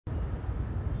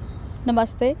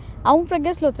नमस्ते। आऊँ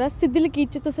प्रज्ञा सलोत्रा सिद्धी लकीर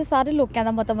च तुसें सारे लोगों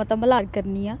का मता मलार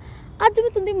करनी आ। अज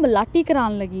मैं तुंदी मलाटी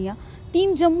करान लगी हाँ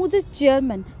टीम जम्मू के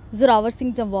चेयरमैन जोरावर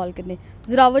सिंह जमवाल कन्नै।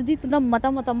 जोरावर जी तुंदा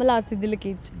मता मलार सिद्धी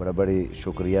लकीर च। बड़ी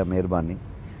शुक्रिया, मेहरबानी।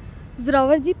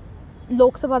 जोरावर जी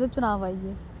लोक सभा के चुनाव आई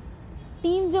है,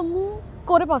 टीम जम्मू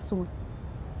कोरे पासों?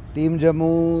 टीम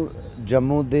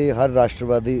जम्मू दे हर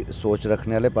राष्ट्रवादी सोच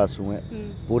रखने वाले पासों है,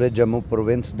 पूरे जम्मू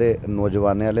प्रोविंस दे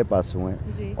नौजवानों वाले पासों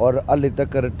है। और हाले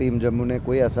तक टीम जम्मू ने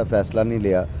कोई ऐसा फैसला नहीं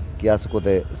लिया कि अस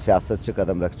कुते सियासत च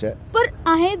कदम रखचे। पर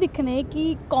अहें दिखने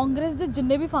कि कांग्रेस दे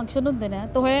जिन्ने भी फंक्शन होंदे ने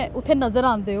तुहें उत्थे नज़र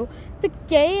आंदे हो, तो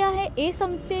क्या अहें ये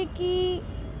समझे कि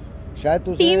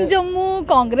शायद टीम जम्मू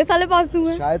कांग्रेस वाले पासों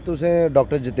है? शायद तुसें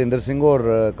डॉक्टर जितेंद्र सिंह और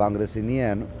कांग्रेसी नहीं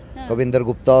हैन, कविंदर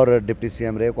गुप्ता और डिप्टी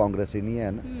सीएम रहे कांग्रेसी नहीं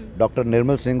हैन, डॉक्टर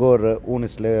निर्मल सिंह और हूँ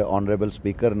इसलिए ऑनरेबल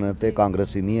स्पीकर न ते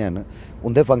कांग्रेसी नहीं हैन।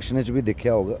 उनके फंक्शन भी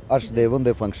दिखा होगा, अर्शदेव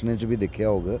उनके फंक्शन भी दिखा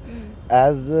होगा।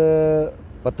 एज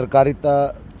पत्रकारिता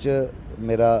च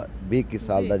मेरा 20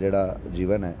 साल का जोड़ा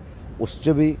जीवन है, उस च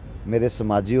भी मेरे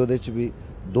समाजी उहदे च भी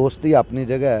दोस्ती अपनी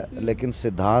जगह है, लेकिन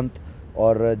सिद्धांत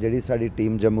और जिहड़ी साडी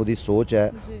टीम जम्मू की सोच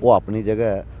है वो अपनी जगह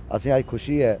है। असें अज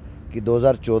खुशी है कि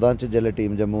 2014 च जिसले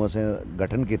टीम जम्मू असें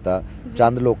गठन किया,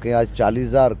 चंद लोकें अज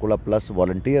 40,000 कोला प्लस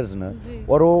वॉलंटियर्स न,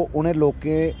 और वो उन्हें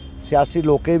लोकें सियासी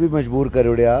लोकें भी मजबूर कर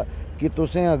उड़िया कि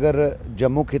तुसें अगर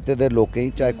जम्मू खिते के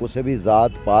लोकें चाहे किसी भी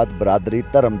जात पात बरादरी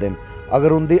धर्म दिन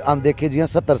अगर उनकी अनदेखी जियां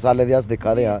 70 सालें दे अस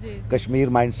दिखा दे हाँ, कश्मीर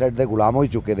माइंडसैट के गुलाम हो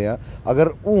चुके दे हाँ। अगर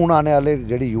हूँ आने वाले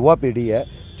जी युवा पीढ़ी है,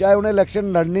 चाहे उन्हें इलैक्शन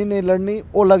लड़नी नहीं लड़नी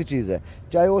वो अलग चीज़ है,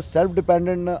 चाहे वो सेल्फ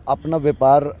डिपेंडेंट अपना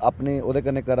व्यापार अपने उहदे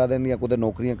कन्नै करा देन या कुछ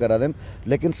नौकरियां करा देन,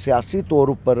 लेकिन सियासी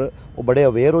तौर पर वो बड़े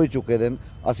अवेयर हो चुके हैं।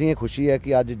 असीं ये खुशी है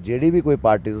कि अज जिहड़ी भी कोई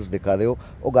पार्टी तुसीं दिखा दे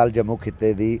वो गल जम्मू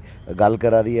खिते की गल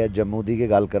करा दी है, जम्मू की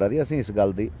गल करा दी। असीं इस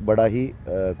गल की बड़ा ही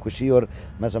खुशी और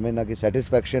मैं समझना कि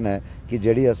सैटिस्फैक्शन है कि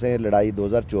जिहड़ी असें लड़ाई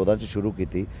 2014 च शुरू की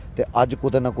ते अज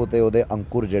कुते ना कुते उहदे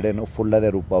अंकुर जिहड़े ने फुल्लां दे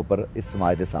रूपा पर इस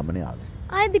समाज के सामने आ गए।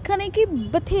 आए दिक्खने कि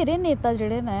बथेरे नेता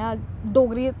जिहड़े ने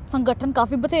डोगरी संगठन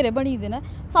काफ़ी बथेरे बनी दे ने,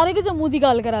 सारे के जम्मू की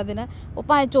गल करा दे ने। वो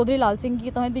भाएं चौधरी लाल सिंह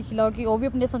की तुसें दिक्खी लैओ कि वह भी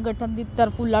अपने संगठन की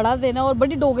तरफों लड़ा दे ने और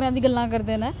बड़ी डोगरियां दी गल्लां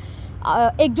करदे ने।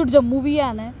 एकजुट जम्मू भी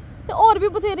है ने ते होर भी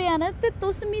बथेरे है ने। ते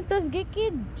तुस मिगी दसगे कि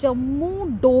जम्मू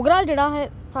डोगरा जिहड़ा है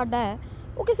साडा है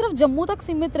वो कि सिर्फ जम्मू तक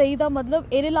सीमित रही दा, मतलब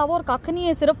एह्दे इलावा होर कक्ख नहीं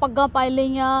है, सिर्फ पग्गां पाई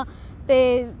लेइयां ते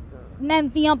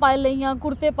नैंतियां पाई लियां,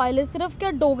 कुर्ते पाए ले, सिर्फ क्या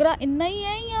डोगरा इन्ना ही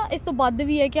है या इस तो बद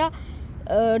भी है? क्या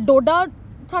डोडा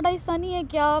साडा हिस्सा नहीं है?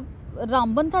 क्या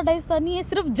रामबन साडा हिस्सा नहीं है?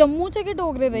 सिर्फ जम्मू च के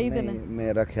डोगरे रही दे ने?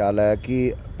 मेरा ख्याल है कि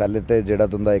पहले तो जिहड़ा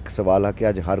तुंदा एक सवाल है कि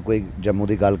अज हर कोई जम्मू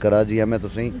की गल करा जी, मैं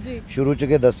तुसें शुरू च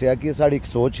गै दस्सिया कि साड़ी एक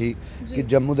सोच ही कि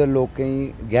जम्मू के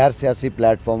लोकें गैर सियासी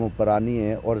प्लेटफॉर्म उपर आनी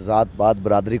है और जात पात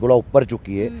बरादरी कोला उपर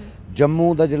चुकी है। जम्मू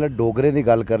का जिसलै डोगरे की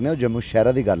गल करने वो जम्मू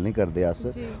शहर की गल नहीं करते अस,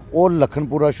 वो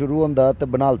लखनपुरा शुरू होंदा ते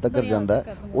बनाल तक जाता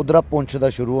है, उधरा पुंछ का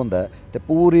शुरू होंदा है ते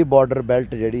पूरी बॉर्डर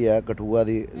बेल्ट जिहड़ी है कठुआ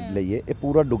की लेइए ये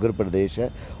पूरा डुग्गर प्रदेश है।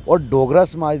 और डोगरा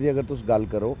समाज की अगर तुस गल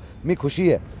करो, मिगी खुशी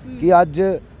है कि अज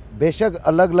बेशक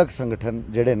अलग अलग संगठन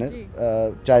जिहड़े ने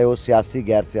चाहे वो सियासी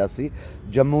गैर सियासी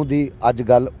जम्मू की अज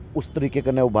गल उस तरीके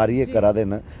कन्नै उभारिए करा दे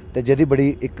न, ते जिहदी बड़ी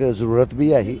एक जरूरत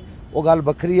भी है ही। वो गल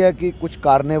बखरी है कि कुछ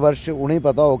कारणवश उन्हें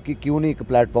पता हो कि क्यों नहीं एक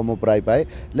प्लेटफॉर्म पर आई पाए,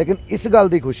 लेकिन इस गल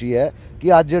की खुशी है कि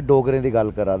अज डोगरें की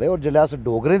गल करा दे। और जिसलै अस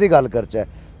डोगरें की गल करचै,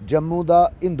 जम्मू का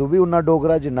हिंदू भी उन्ना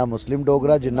डोगरा जिन्ना मुस्लिम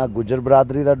डोगरा, जिन्ना गुज्जर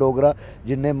बरादरी का डोगरा,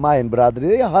 जिन्ने मायन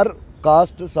बरादरी या हर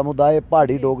कास्ट समुदाय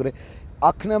पहाड़ी डोगरे।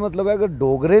 आखने मतलब है अगर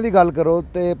डोगरें की गल करो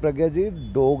तो प्रज्ञा जी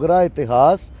डोगरा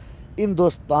इतिहास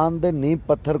हिंदुस्तान के नींह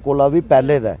पत्थर कोला भी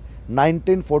पहले दा है,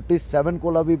 1947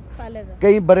 कोला भी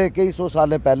कई सौ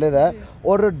साल पहले दा है।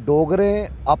 और डोगरे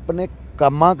अपने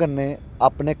कम्मां कन्नै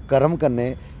अपने कर्म कन्नै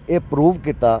ये प्रूव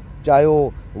किया, चाहे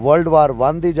वो वर्ल्ड वार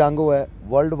 1 की जंग होए,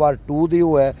 वर्ल्ड वार 2 की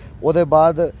होए, उसदे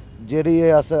बाद जिहड़ी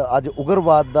अस अज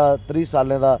उग्रवाद का 30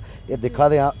 सालें का ये दिखा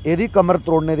दे हाँ, यदी कमर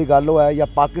तोड़ने की गल होए या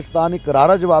पाकिस्तान एक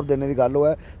करारा जवाब देने की गल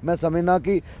होए, मैं समझना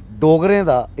कि डोगरें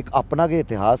का एक अपना गै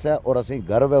इतिहास है और असीं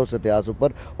गर्व है उस इतिहास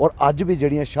उपर। और अज भी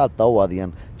जिहड़ियां शहादतां होआ दियां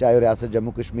चाहे रियासत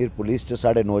जम्मू कश्मीर पुलिस च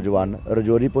साढ़े नौजवान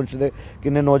रजौरी पुंछ दे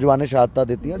किन्ने नौजवानें शहादतां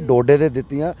दित्तियां, डोडे दे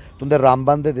दित्तियां, तुंदे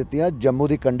रामबन दे दित्तियां, जम्मू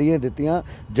की कंडियें दित्तियां,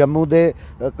 जम्मू के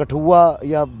कठुआ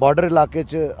या बॉर्डर इलाके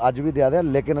च अज भी देआ दे,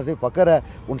 लेकिन असीं फकर है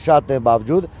उन शहादतें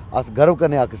बावजूद अस गर्व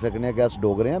कन्नै आखी सकने कि अस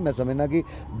डोगरे हैं। मैं समझना कि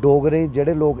डोगरे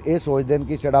जेह्ड़े लोग ये सोचते हैं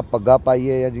कि छड़ा पग्गा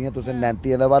पाइए या जियां तुसें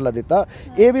नैंतियें दा हवाला दित्ता,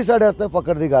 ये भी साढ़े आस्तै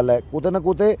फकर दी गल्ल है। कुतै ना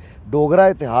कुतै डोगरा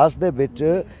इतिहास दे विच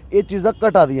एह् चीज़ां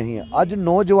घटा दियां हियां। अज्ज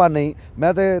नौजवानें गी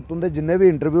मैं ते तुंदे जिन्ने भी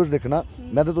इंटरव्यूज़ दिक्खना,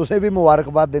 मैं तो तुसें भी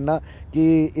मुबारकबाद दिन्ना कि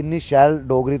इन्नी शैल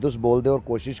डोगरी तुस बोलदे हो और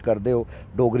कोशिश करदे हो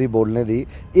डोगरी बोलने दी।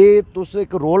 एह् तुस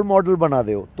इक रोल मॉडल बना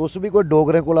दे हो। तुस भी कोई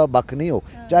डोगरें कोला बक्ख नहीं हो,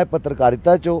 चाहे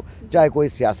पत्रकारिता च हो, चाहे कोई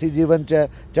सियासी जीवन च है,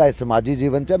 चाहे समाजी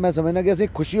जीवन च है। मैं समझना कि असें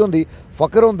खुशी होंदी,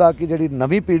 फकर होंदा कि जेह्ड़ी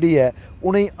नवीं पीढ़ी है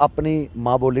उ'नेंगी अपनी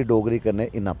मां बोली डोगरी कन्नै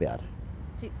इन्ना प्यार है।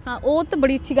 जी हाँ, वो तो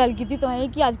बड़ी अच्छी गल की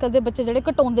तुसें कि अजकल दे बच्चे जेह्ड़े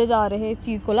घटोंदे जा रहे इस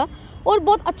चीज़ कोला, और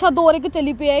बहुत अच्छा दौर एक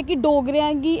चली पे है कि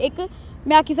डोगरें गी एक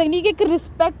मैं आखी सकनी कि एक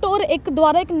रिस्पैक्ट और एक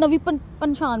दोबारा एक नवी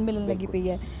पन्छान मिलन लगी पई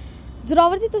है।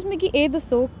 जोरावर जी, तुस मिगी एह्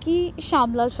दस्सो कि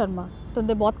श्यामलाल शर्मा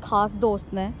तुंदे बहुत खास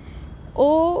दोस्त ने,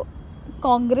 ओह्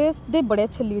कांग्रेस दे बड़े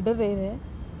अच्छे लीडर रेह् ने,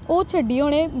 ओह् छड्डियै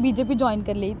उ'नें बीजेपी ज्वाइन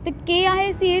करी लेई, ते केह् अस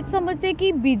इसी एह् समझदे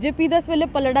कि बीजेपी दा इस वेल्ले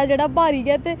पलड़ा जेह्ड़ा भारी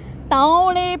गया ते तां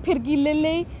उ'नें फिरकी ले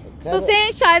लेई?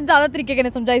 तुसें शायद ज़्यादा तरीके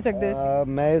कन्नै समझाई सकदे हो।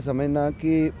 मैं ये समझना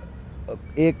कि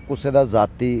एक कुसै दा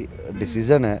ज़ाती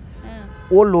डिसीजन है,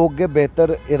 वो लोग गै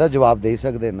बेहतर एह्दा जवाब देई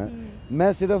सकदे न।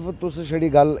 मैं सिर्फ तुस छड़ी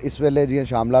गल इस वेले जियां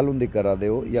श्यामलाल हुंदी करा दे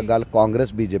हो या गल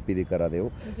कांग्रेस बीजेपी दी करा दे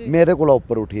हो, मैं एह्दे कोला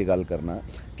उप्पर उठियै गल करना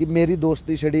कि मेरी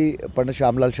दोस्ती छड़ी पंडित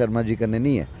श्यामलाल शर्मा जी कन्नै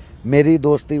नहीं है। मेरी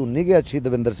दोस्ती उन्नी गै अच्छी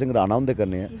दविंदर सिंह राणा उंदे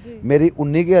कन्नै है। मेरी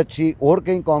उन्नी गै अच्छी होर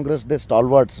केईं कांग्रेस दे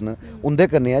स्टालवर्ट्स न उंदे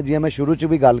कन्नै है। जियां मैं शुरू च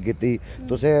भी गल कीती,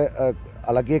 तुसें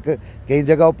हालांकि एक केईं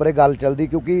जगह उप्पर एह् गल चलदी,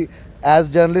 क्योंकि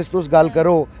एज जर्नलिस्ट तुस गल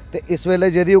करो तो इस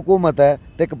वेले जेह्दी हुकूमत है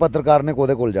तो एक पत्रकार ने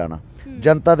कोह्दे कोल जाना,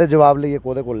 जनता दे जवाब लेइयै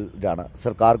कोह्दे कोल जाना,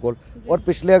 सरकार कोल। और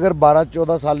पिछले अगर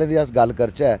 12-14 सालें दी अस गल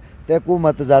करचै ते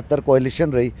हुकूमत ज़्यादातर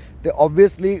कोalition रही, तो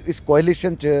ऑब्वियसली इस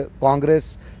कोalition च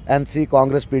कांग्रेस NC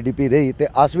कांग्रेस PDP रही, तो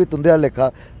अस भी तुंदे आह्ला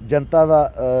लेखा जनता दा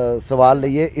सवाल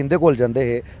लेइयै इंदे कोल जंदे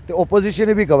हे ते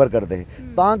ओपोजिशन भी कवर करदे हे।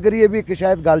 तां करियै भी इक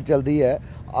शायद गल चलदी है,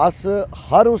 अस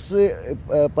हर उस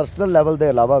पर्सनल लेवल दे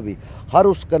अलावा भी हर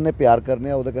उस कन्नै प्यार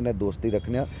करने, ओह्दे कन्नै दोस्ती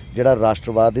रखने, जेह्ड़ा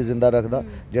राष्ट्रवाद गी जिंदा रखदा,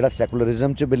 जेह्ड़ा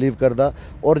सैकुलरिज्म च बिलीव करदा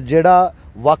और जेह्ड़ा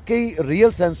वाकई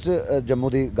रियल सेंस च जम्मू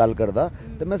दी गल करदा।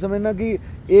 ते मैं समझना कि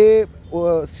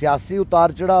एह् सियासी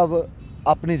उतार चढ़ाव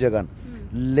अपनी जगह न,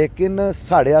 लेकिन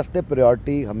साढ़े आस्ते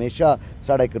प्रायोरिटी हमेशा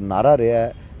साढ़ा एक नारा रहा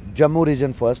है, Jammu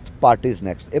reason first, parties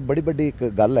next. एह् बड़ी बड्डी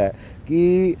एक गल है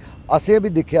कि असें भी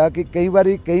दिक्खेआ कि कई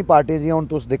बारी कई पार्टियां, जियां हुण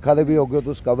तुस दिक्खा दे भी होगे,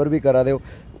 तुस कवर भी करा दे हो,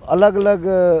 अलग अलग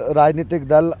राजनीतिक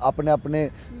दल अपने अपने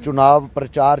चुनाव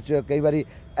प्रचार च कई बारी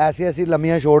ऐसी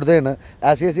लम्मियां छोड़दे न,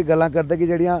 ऐसी गल्लां करदे कि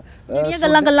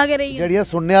जेह्ड़ियां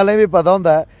सुनने आह्लें भी पता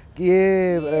होंदा है कि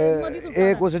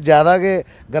एह् कुछ ज़्यादा गै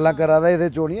गल्लां करा दा एह्दे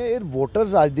च होनियां। एह्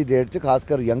वोटर्स अज्ज दी डेट च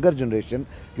खासकर यंगर जनरेशन,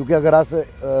 क्योंकि अगर अस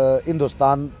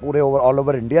हिंदुस्तान पूरे ऑल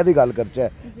ओवर इंडिया की गल करचै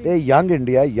तो यंग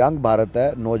इंडिया, यंग भारत है,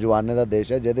 नौजवानें का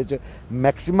देश है, जिहदे च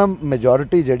मैक्सिमम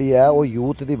मेजोरिटी जिहड़ी है वो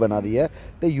यूथ की बना दी है।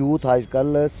 तो यूथ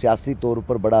अजकल सियासी तौर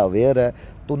पर बड़ा अवेयर है।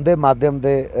 तुंदे माध्यम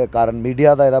दे कारण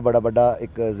मीडिया का इहदा बड़ा बड़ा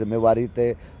एक जिम्मेवारी ते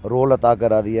रोल अता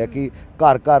करा दी है कि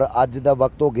घर घर अज दा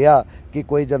वक्त हो गया कि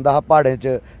कोई जंदा हा प्हाड़ें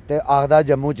च ते आखदा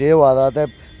जम्मू च एह् होआ दा, ते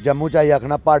जम्मू च आई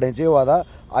आखना प्हाड़ें च एह् होआ दा।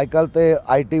 अजकल तो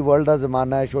IT वर्ल्ड का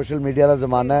जमाना है, सोशल मीडिया का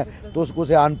जमाना है। तुस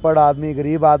कुसै अनपढ़ आदमी,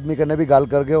 गरीब आदमी कन्नै भी गल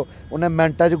करगे हो, उन्हें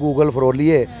मिनटा च गूगल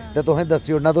फरोलिए तो तुसें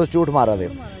दस्सी ओड़ना तुस झूठ मारा दे।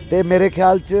 तो मेरे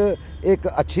ख्याल च एक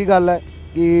अच्छी गल है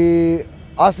कि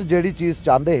अस जेह्ड़ी चीज़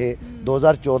चाहते हे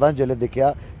 2014 जिसले दिक्खेआ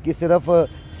कि सिर्फ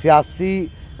सियासी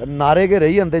नारे गै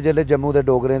रेही जंदे जिसले जम्मू के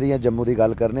डोगरें दी, जम्मू की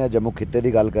गल करने, जम्मू खित्ते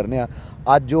की गल करने,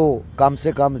 अज वो कम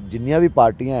से कम जिन्नियां भी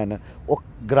पार्टियां हैं वो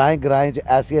ग्राएं च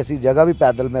ऐसी जगह भी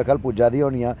पैदल मेरे ख्याल पुज्जा दी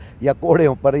होनियां, या घोड़े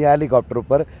उपर या हैलीकॉप्टर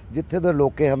उपर, जिथे दे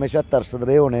लोकें हमेशा तरसद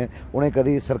रहे होने, उन्हें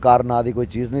कभी सरकार नां दी कोई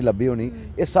चीज़ नहीं लब्भी होनी।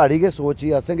 ये साड़ी गै सोच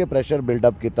ही, असें गै प्रेशर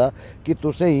बिल्डअप किया कि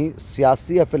तुसें ही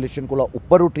सियासी एफिलेशन कोला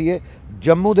उपर उठिए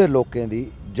जम्मू के लोकें दी,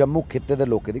 जम्मू खित्ते के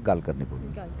लोकें की गल करनी पौनी।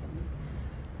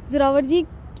 जोरावर जी,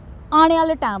 आने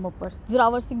वाले टाइम पर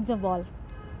जोरावर सिंह जम्वाल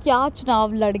क्या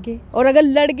चुनाव लड़ गए, और अगर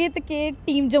लड़ गए तो के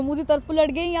टीम जम्मू की तरफ लड़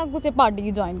गए या किसी पार्टी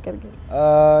की ज्वाइन कर गए?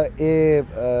 ये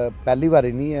पहली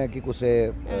बारी नहीं है कि किसी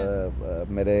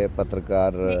मेरे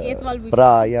पत्रकार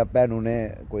भरा या भैनों ने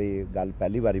कोई गल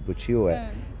पहली बारी पूछी हो है।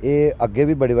 ये अगे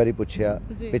भी बड़ी बारी पूछया,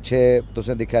 पिछे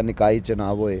तुसें दिखा निकाई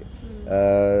चुनाव होए,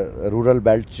 रूरल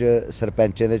बेल्ट च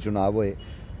सरपंचें दे चुनाव होए।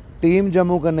 टीम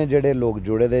जम्मू कन्नै जेह्ड़े लोग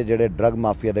जुड़े दे, जेह्ड़े ड्रग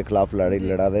माफिया के खिलाफ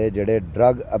लड़ा दे, जेह्ड़े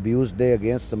ड्रग अब्यूज़ के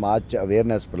अगेंस्ट समाज च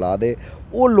अवेयरनेस फैला दे,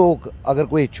 वो लोग अगर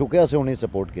कोई इच्छुक है असें उन्हें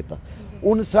सपोर्ट किया।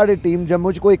 हूँ साढ़ी टीम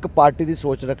जम्मू च कोई एक पार्टी की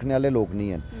सोच रखने वाले लोग नहीं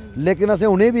हैं, लेकिन असें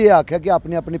उन्हें भी ये आख्या कि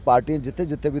अपनी अपनी पार्टियां जिथे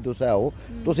जिथे भी तुस आओ,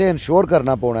 तुसें इंश्योर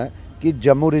करना पौना है कि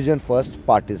Jammu reason first,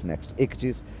 parties next. एक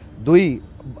चीज़ दुई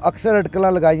अक्सर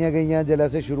अटकलां लगाइयां गईयां जिसलै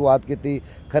असें शुरुआत की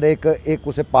खरे एक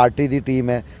कुसै पार्टी की टीम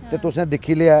है तो तुसें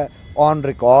दिक्खी लिया ऑन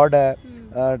रिकॉर्ड है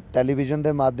टैलीविजन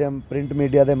के माध्यम प्रिंट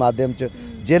मीडिया के माध्यम च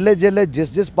जेल्लै जेल्लै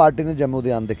जिस पार्टी ने जम्मू की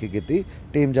अनदेखी की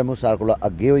टीम जम्मू सारे कोला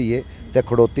अगे होई है ते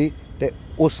खड़ोती ते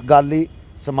उस गल ही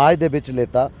समाज दे विच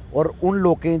लेता और उन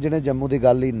लोकें जिन्हें जम्मू की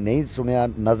गल ही नहीं सुनिया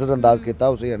नज़रअंदाज किया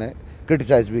उसे इन्हें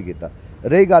क्रिटिसाइज भी किया।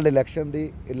 रही गल इलैक्शन की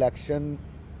इलैक्शन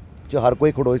च हर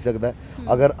कोई खड़ोई सकता है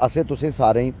अगर असें तुसें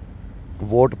सारे ही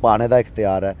वोट पाने का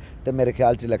इख्तियार है तो मेरे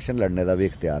ख्याल च इलैक्शन लड़ने का भी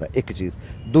इख्तियार है। एक चीज़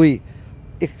दुई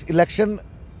इलैक्शन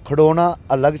खड़ोना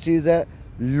अलग चीज़ है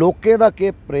लोकें दा के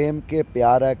प्रेम के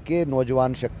प्यार है कि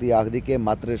नौजवान शक्ति आखदी के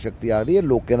मातृ शक्ति आखदी ये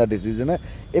लोकें दा डिसीजन है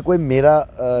ये कोई मेरा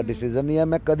डिसीजन नहीं है।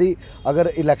 मैं कदी अगर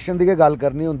इलैक्शन की गल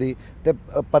करनी होंदी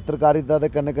तो पत्रकारिता के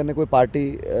कन्ने कन्ने कोई पार्टी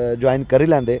ज्वाइन करी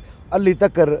लैंदे हल्ली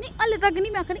तक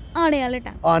नहीं मैं आखनी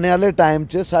आने वाले टाइम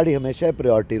च साड़ी हमेशा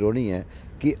प्रायोरिटी रोनी है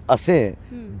कि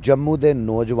असें जम्मू के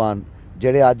नौजवान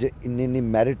जेडे अज इन्नी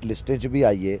मैरिट लिस्टें च भी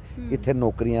आइए इत्थे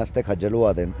नौकरियां आस्ते खज्जल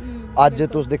होआ दे अज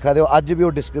तुस दिक्खा दे हो अज भी वो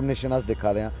डिस्क्रिमिनेशन अस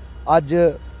दिक्खा दे अज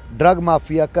ड्रग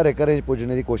माफिया घरें घरें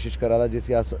पुज्जने की कोशिश करा दा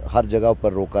जिसे अस हर जगह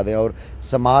पर रोका दे और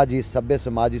समाज ही सभ्य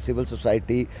समाज ही सिविल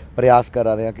सोसाइटी प्रयास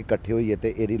करा दे कि कट्ठे होइए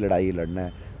ते एदी लड़ाई लड़ना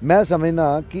है। मैं समझना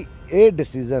कि ये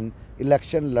डिसीजन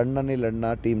इलैक्शन लड़ना नहीं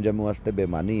लड़ना टीम जम्मू वास्ते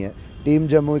बेमानी है। टीम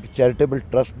जम्मू एक चैरिटेबल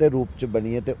ट्रस्ट के रूप च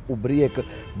बनी है तो उभरी एक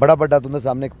बड़ा बड़ा तुंदे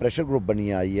सामने एक प्रेशर ग्रुप बनी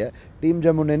आई है। टीम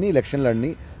जम्मू ने नहीं इलैक्शन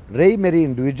लड़नी रही मेरी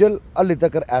इंडिविजुअल हल्ली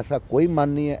तक ऐसा कोई मन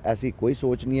नहीं है ऐसी कोई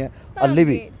सोच नहीं है हल्ली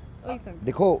भी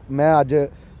देखो मैं अज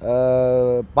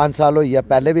 5 साल हो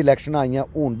पहले भी इलैक्शन आईयां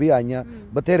हूँ भी आईयां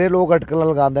बथेरे लोग अटकलां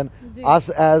लगांदे न अस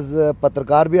एज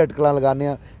पत्रकार भी अटकलां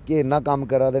लगाने कि इन्ना कम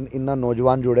करा दे इन्ना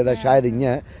नौजवान जुड़े दा शायद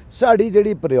इ'यां है साड़ी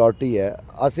जेह्ड़ी प्रायोरिटी है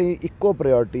असें इक्को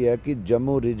प्रायोरिटी है कि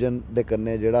जम्मू रीजन दे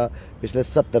कन्नै जेह्ड़ा पिछले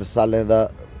 70 सालें दा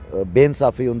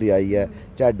बेइंसाफी होंदी आई है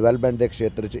चाहे डिवेलपमेंट के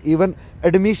क्षेत्र च ईवन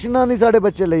एडमिशनां नहीं साढ़े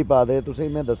बच्चे लेई पा दे तुसें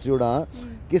मैं दस्सी ओड़ां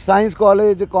कि साइंस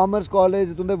कॉलेज कॉमर्स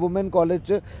कॉलेज तुंदे वुमेन कॉलेज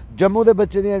च जम्मू के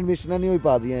बच्चे दी एडमिशनां नहीं होई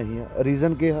पा दियां हियां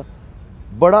रीज़न केह् हा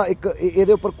बड़ा एक ये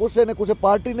उपर कुसै ने कुसै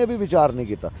पार्टी ने भी विचार नहीं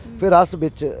किया फिर अस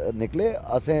बिच निकले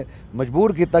असें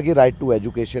मजबूर किया कि राइट टू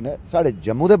एजुकेशन है साढ़े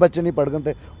जम्मू के बच्चे नहीं पढ़गन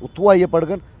तो उत्थों आइए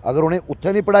पढ़गन अगर उन्हें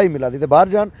उत्थे नहीं पढ़ाई मिला दी तो बाहर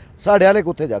जान साढ़े आह्ले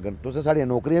कुत्थे जागन तुसें साढ़ियां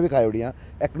नौकरियां भी खाई ओड़ियां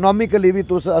इकनॉमिकली भी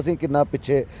तुस असीं किन्ना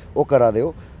पिछे वो करा दे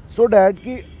हो सो डैट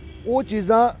कि वो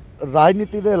चीज़ां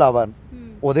राजनीति के अलावा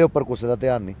ਉਹਦੇ ਉੱਪਰ ਕਿਸੇ ਦਾ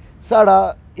ध्यान नहीं साड़ा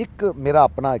एक मेरा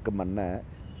अपना एक मनना है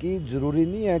कि जरूरी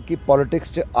नहीं है कि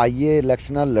पॉलिटिक्स च आइए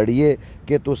इलैक्शन लड़िए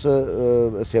कि तुस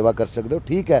सेवा कर सकते हो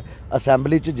ठीक है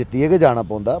असैंबली च जित्तिए गै जाना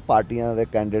पौंदा पार्टियां दे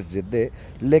कैंडिडेट जितदे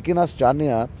लेकिन अस चाहते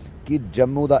हैं कि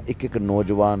जम्मू का एक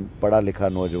नौजवान पढ़ा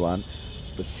लिखा नौजवान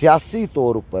सियासी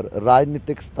तौर पर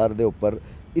राजनीतिक स्तर के उपर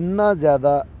इन्ना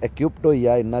ज़्यादा इक्विप्ड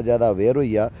होइया इन्ना ज़्यादा अवेयर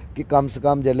होइया कि कम से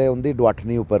कम जिसले उनकी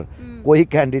डुअठनी उपर कोई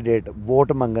कैंडीडेट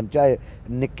वोट मंगन चाहे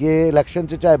निक्के इलैक्शन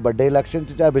चाहे बड़े इलैक्शन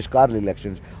चाहे विशकारले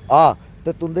इलैक्शन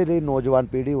तो तुंदे लिए नौजवान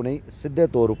पीढ़ी उन्हें सीधे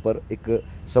तौर पर एक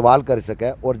सवाल कर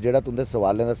सकै और जेड़ा तुंदे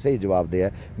सवालों का सही जवाब दे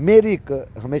मेरी एक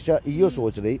हमेशा इो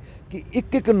सोच रही कि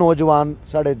एक नौजवान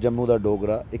साढ़े जम्मू का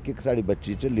डोगरा एक साड़ी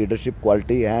बच्ची च लीडरशिप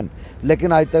क्वालिटी हैं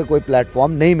लेकिन अज तक कोई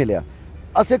प्लेटफॉर्म नहीं मिले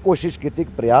असें कोशिश की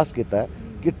एक प्रयास किया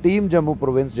कि टीम जम्मू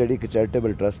प्रोविंस जी एक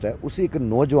चैरिटेबल ट्रस्ट है उसी एक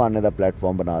नौजवान का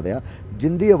प्लेटफॉर्म बना दें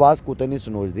जिंदी आवाज़ कुतै नहीं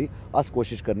सनोचदी अस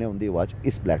कोशिश करने उनकी आवाज़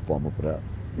इस प्लेटफॉर्म पर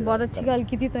बहुत अच्छी गल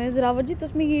की तुसें जोरावर जी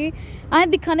तुस मिगी असें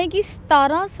दिक्खा कि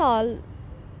 17 साल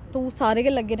तो सारे गै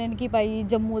लगे रहन कि भाई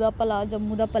जम्मू का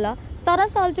भला 17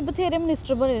 साल च बथेरे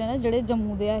मिनिस्टर बने ने जेह्ड़े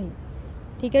जम्मू दे है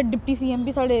ठीक है डिप्टी CM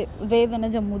भी साढ़े रेह् दे न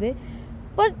जम्मू दे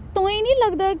पर तुसें नहीं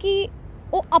लगता कि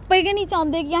वो आपे गै नहीं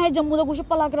चाहते कि असें जम्मू का कुछ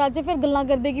भला कराचे फिर गल्लां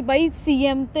करदे कि भाई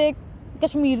CM ते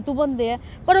कश्मीर तो बनते हैं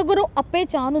पर अगर वो आपे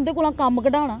चाहन उंदे कोला कम्म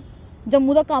कढाना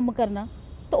जम्मू का कम्म करना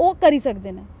तो वो करी सकते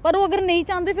हैं पर वो अगर नहीं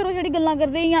चाहते फिर वो छड़ी गल्लां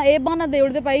करदे जां एह् बहाना देई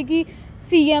ओड़दे भाई कि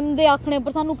CM दे आखने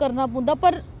पर सानू करना पौंदा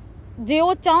पर जे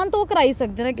वो चाहन तो कराई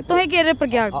सकते हैं कि तुसें केह्दे पर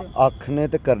क्या आखने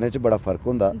ते करने च बड़ा फर्क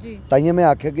होंदा ताइयों मैं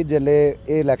आख्या कि जेल्लै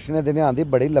एह् इलैक्शन दे दिन आंदी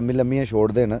बड़ी लम्मी लम्मियां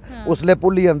छोड़दे न उसले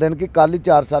भुल्ली जंदे न कि कल ही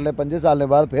 4 सालें 5 सालें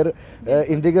बाद फिर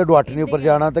इंदी गै डुअठनी उपर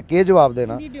जाना ते केह् जवाब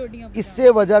देना इस्से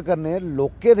वजह कन्नै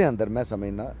लोकें दे अंदर मैं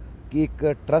समझना कि एक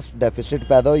ट्रस्ट डेफिसिट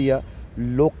पैदा होइया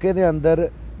लोकें दे अंदर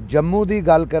जम्मू की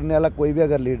गल करने वाला कोई भी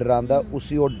अगर लीडर आंदा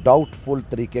उसी वो डाउटफुल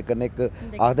तरीके कन्नै एक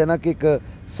आखदे ना कि एक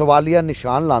सवालिया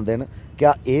निशान लांदे न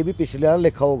क्या ये भी पिछले आह्ला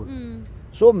लेखा होगा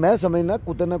सो मैं समझना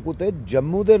कुतै ना कुतै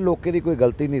जम्मू के लोगों की कोई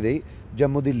गलती नहीं रही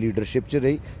जम्मू की लीडरशिप च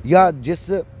रही या जिस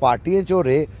पार्टियां च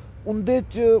रहे उंदे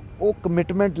च वो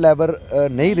कमिटमेंट लैवल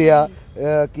नहीं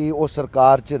रहा कि वो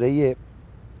सरकार च रहिए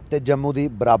तो जम्मू की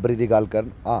बराबरी की गल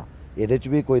करन हाँ ये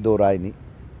भी कोई दो राय नहीं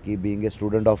कि being a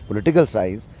student of political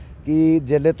science कि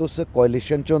जेल्लै तुस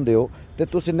कोalition च होंदे हो ते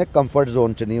तुस इन्ने कंफर्ट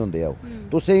जोन च नहीं होंदे हो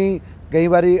तुसें कई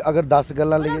बारी अगर 10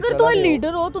 गल्लां लेइयै अगर तुस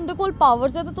लीडर हो तुंदे कोल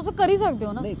पावर्स है तो तुस करी सकदे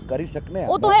हो ना नहीं करी सकने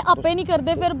ਉਹ तुस आपे नहीं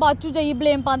करदे फिर बाद च जाइए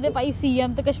ब्लेम पांदे भाई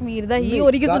सीएम ते कश्मीर दा ही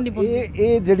होर की सुननी पौंदी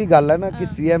ਇਹ ਜਿਹੜੀ ਗੱਲ ਹੈ ਨਾ ਕਿ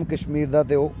ਸੀਐਮ ਕਸ਼ਮੀਰ ਦਾ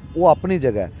ਤੇ ਉਹ ਆਪਣੀ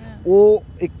ਜਗ੍ਹਾ ਹੈ ਉਹ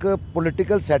ਇੱਕ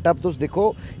ਪੋਲੀਟੀਕਲ ਸੈਟਅਪ ਤੁਸੀਂ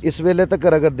ਦੇਖੋ ਇਸ ਵੇਲੇ ਤੱਕ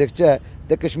ਅਗਰ ਦੇਖਚਾ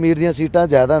ਤੇ ਕਸ਼ਮੀਰ ਦੀਆਂ ਸੀਟਾਂ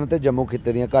ਜ਼ਿਆਦਾ ਨੇ ਤੇ ਜੰਮੂ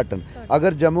ਖਿੱਤੇ ਦੀਆਂ ਘੱਟ ਨੇ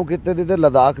ਅਗਰ ਜੰਮੂ ਖਿੱਤੇ ਦੀ ਤੇ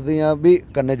ਲਦਾਖ ਦੀਆਂ ਵੀ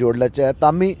ਕੰਨੇ ਜੋੜ ਲੈਚਾ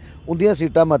ਤਾਂ ਵੀ ਉਹਦੀਆਂ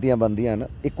ਸੀਟਾਂ ਮਤੀਆਂ ਬੰਦੀਆਂ ਨੇ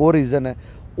ਇੱਕ ਹੋਰ ਰੀਜ਼ਨ ਹੈ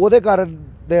ਉਹਦੇ ਕਾਰਨ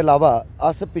ਦੇ ਇਲਾਵਾ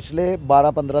ਅਸ ਪਿਛਲੇ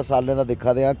 12-15 ਸਾਲਾਂ ਦਾ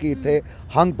ਦੇਖਦੇ ਹਾਂ ਕਿ ਇੱਥੇ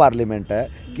ਹੰਗ ਪਾਰਲੀਮੈਂਟ ਹੈ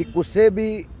ਕਿ ਕਿਸੇ ਵੀ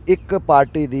ਇੱਕ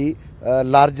ਪਾਰਟੀ ਦੀ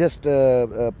ਲਾਰਜੈਸਟ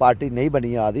ਪਾਰਟੀ ਨਹੀਂ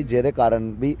ਬਣੀ ਆਦੀ ਜਿਹਦੇ ਕਾਰਨ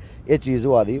ਵੀ ਇਹ ਚੀਜ਼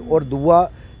ਹੋ ਆਦੀ ਔਰ ਦੂਆ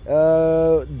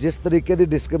ਜਿਸ ਤਰੀਕੇ ਦੀ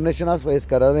ਡਿਸਕ੍ਰਿਮੀਨੇਸ਼ਨ ਅਸ ਫੇਸ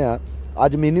ਕਰ ਰਹੇ ਹਾਂ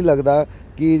ਅੱਜ ਮੈਨੂੰ ਨਹੀਂ ਲੱਗਦਾ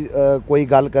कि कोई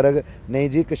गल करग नहीं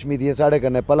जी कश्मीरियें साढ़े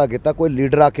कन्नै भला कीता कोई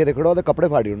लीडर आके ते खड़ो ओह्दे कपड़े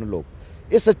फाड़ी उन्हें लोग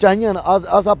ये सच्चाइयां न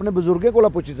अस अपने बजुर्गें कोला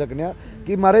पुच्छी सकने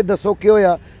कि महाराज दस्सो केह्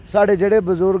होया साढ़े जेह्ड़े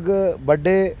बजुर्ग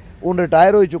बड्डे हून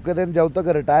रिटायर होई चुके दे न जदों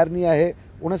तक रिटायर नहीं आए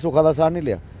उनें सुखा दा साह नहीं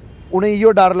लिया उनें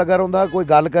इयो डर लगा रौंह्दा कोई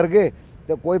गल करगे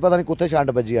तो कोई पता नहीं कुत्थे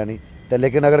छंड बज्जी जानी ते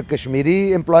लेकिन अगर कश्मीरी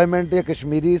इंप्लॉयमेंट या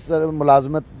कश्मीरी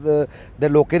मुलाजमत दे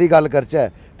लोकें दी गल करचै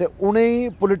ते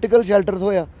उनें पोलिटिकल शैल्टर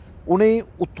थ्होया उनें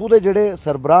उत्थों दे जेह्ड़े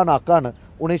सरबराह नाका न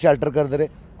उनें शैल्टर करदे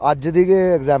रेह् अज्ज दी गै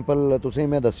एग्जाम्पल तुसें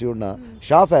मैं दस्सी ओड़ना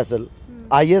शाह फैसल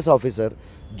IAS ऑफिसर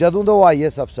जदों दा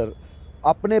IAS अफसर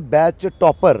अपने बैच च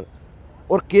टॉपर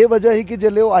और केह् वजह ही कि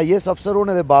जेल्लै ओह् IAS अफसर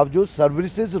होने दे बावजूद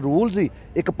सर्विसिज रूल्स ही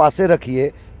एक पासे रखिए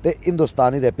ते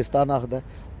हिंदुस्तानी रेपिस्तान आखदा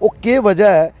ओह् केह्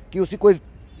वजह है कि उसी कोई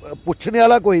पुच्छने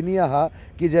वाला कोई नहीं हा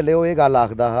कि जेल्लै ओह् एह् गल्ल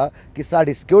आखदा हा कि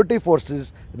साढ़ी सिक्योरिटी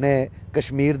फोर्सिस ने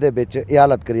कश्मीर दे बिच एह्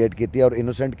हालत क्रिएट कीती और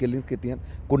इनोसेंट किलिंग कीतियां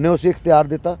कुन्ने उसी इख्तियार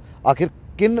दिता आखिर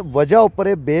किन वजह उप्पर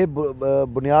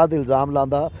बेबुनियाद इल्ज़ाम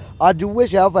लांदा अज उ'ऐ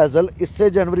शाह फैसल इस्से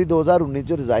जनवरी 2019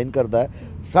 च रिज़ाइन करदा है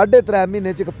 3.5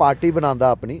 महीने च एक पार्टी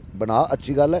बनांदा अपनी बना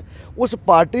अच्छी गल है उस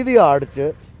पार्टी दी आड़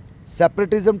च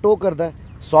सैपरेटिज्म टो करदा है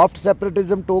सॉफ्ट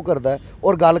सैपरेटिज्म टो करता है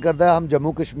और गल करता है हम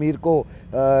जम्मू कश्मीर को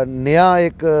नया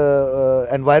एक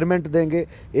एनवायरनमेंट देंगे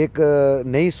एक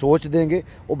नई सोच देंगे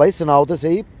वो भाई सुनाओ तो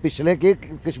सही पिछले के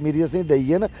कश्मीरी असें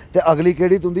देइए ना तो अगली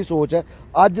केड़ी तुंदी सोच है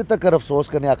अज तक अफसोस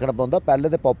करने आखना पौंदा पहले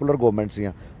तो पॉपुलर गौरमेंट सी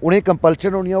उन्हें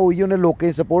कंपल्शन होनी उही उन्हें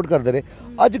लोकें सपोर्ट करते रहे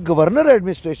अज गवर्नर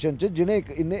एडमिनिस्ट्रेशन च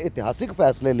जिन्हें इन्ने इतिहासिक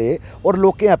फैसले ले और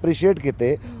लोकें एप्रीशिएट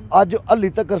किए अज हली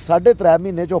तक 3.5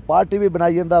 महीने जो पार्टी भी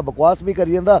बनाई जाता बकवास भी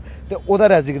करी जाता तो वह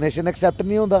रेजिग्नेशन एक्सैप्ट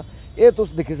नहीं होता ये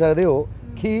तुम दिखी सकते हो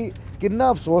कि किन्ना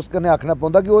अफसोस कन्नै आखना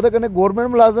पौंदा कि ओहदे कन्नै गौरमेंट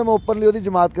मुलाजम ओपनली ओहदी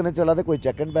जमात कन्नै चला दे कोई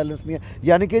चैक एंड बैलेंस नहीं है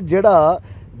यानी कि जेड़ा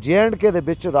JNK दे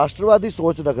विच राष्ट्रवादी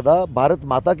सोच रखदा भारत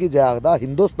माता की जय आखदा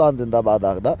हिंदुस्तान जिंदाबाद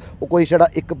आखदा वो कोई छड़ा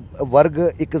एक वर्ग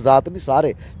एक जात नहीं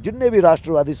सारे जिन्ने भी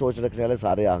राष्ट्रवादी सोच रखने वाले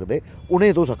सारे आखदे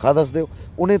उन्हें तुस अक्खा दसदे हो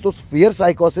उन्हें तुस फियर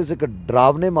साइकोसिस एक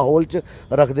डरावने माहौल च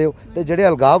रखदे हो ते जेड़े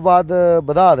अलगाववाद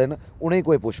बधा दे न उन्हें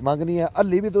कोई पुछ मंग नहीं है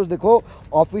हल्ली भी तुस देखो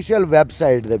ऑफिशियल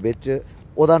वैबसाइट दे विच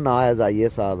ओहदा नाम एज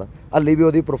IAS आ हल्ली भी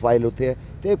ओहदी प्रोफाइल उत्थे है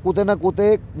ते कुते ना कुते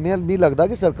मी लगदा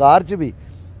कि सरकार च भी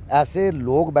ऐसे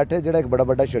लोग बैठे जो एक बड़ा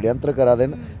बड़ा षड्यंत्र करा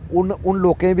देन उन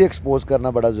लोकें भी एक्सपोज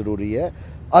करना बड़ा जरूरी है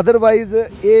अदरवाइज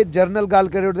ये जर्नल गल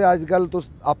करो तो अजकल तुस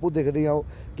आपू दिखदी हो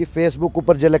कि फेसबुक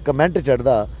उपर जिसले कमेंट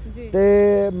चढ़दा तो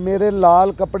मेरे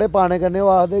लाल कपड़े पाने कन्नै वो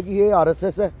आखदे कि ये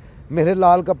RSS है मेरे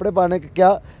लाल कपड़े पाने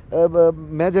क्या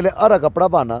मैं जिसले हरा कपड़ा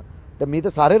पाना तो मी तो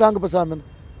सारे रंग पसंद न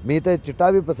मी तो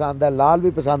चिट्टा भी पसंद है लाल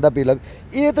भी पसंद है पीला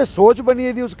भी ये तो सोच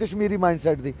बनी दी उस कश्मीरी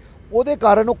माइंडसैट की ਉਹਦੇ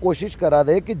ਕਾਰਨ ਉਹ ਕੋਸ਼ਿਸ਼ ਕਰਾ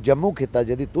ਦੇ ਕਿ ਜੰਮੂ ਖਿੱਤਾ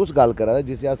ਜਿਹਦੀ ਤੁਸੀਂ ਗੱਲ ਕਰਾ ਦੇ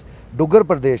ਜਿਸੇ ਅਸ ਡੁੱਗਰ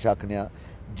ਪ੍ਰਦੇਸ਼ ਆਖਨੇ ਆ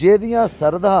ਜਿਹਦੀਆਂ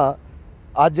ਸਰਹੱਦਾਂ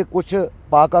ਅੱਜ ਕੁਛ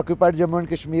ਪਾਕ ਆਕੂਪਾਈਡ ਜੰਮੂ ਐਂਡ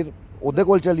ਕਸ਼ਮੀਰ ਉਹਦੇ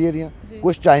ਕੋਲ ਚਲੀਏ ਦੀਆਂ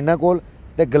ਕੁਛ ਚਾਈਨਾ ਕੋਲ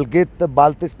ਤੇ ਗਲਗਿਤ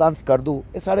ਬਾਲਟਿਸਤਾਨ ਸਕਰਦੂ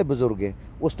ਇਹ ਸਾਡੇ ਬਜ਼ੁਰਗ ਹੈ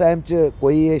ਉਸ ਟਾਈਮ 'ਚ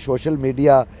ਕੋਈ ਇਹ ਸੋਸ਼ਲ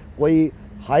ਮੀਡੀਆ ਕੋਈ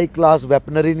हाई क्लास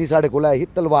वैपनरी नहीं साढ़े कोल है ही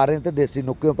तलवारें ते देसी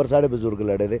नुक्के उपर साढ़े बजुर्ग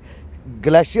लड़े दे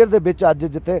ग्लेशियर दे विच अज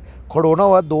जिथे खड़ोना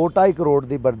होआ 2-2.5 करोड़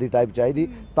की वर्दी टाइप चाहिए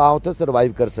तां उत्थे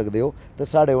सर्वाइव कर सकते हो तो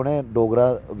साढ़े उन्हें डोगरा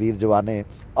वीर जवाने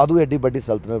अदू एड्डी बड़ी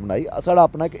सल्तनत बनाई साढ़ा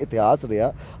अपना एक इतिहास रहा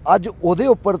अज उहदे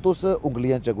उपर तुस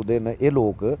उंगलियां चुकदे न ये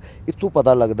लोग इत्थों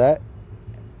पता लगता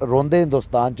है रोंदे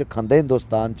हिंदुस्तान च खंदे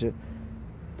हिंदुस्तान च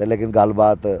ते लेकिन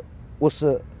गलबात उस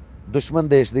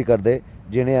दुश्मन देश की करते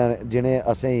जिन्हें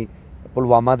असें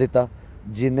पुलवामा दिता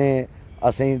जिन्हें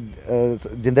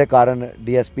असें जिंदे कारण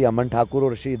DSP अमन ठाकुर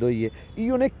और शहीद होइए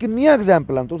इयो ने किन्नियां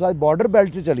एग्जाम्पल तुस अज बॉर्डर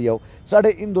बेल्ट च चली जाओ साढ़े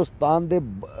हिंदुस्तान दे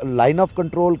लाइन ऑफ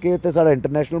कंट्रोल के ते साढ़ा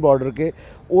इंटरनेशनल बॉर्डर के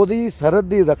ओदी सरहद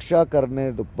की रक्षा करने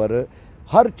उपर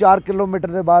हर 4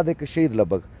 किलोमीटर के बाद एक शहीद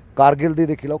लभग कारगिल दी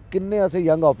दिखी लो किन्ने असें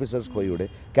यंग ऑफिसर्स खोई उड़े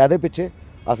कहदे पिछे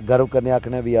अस गर्व करने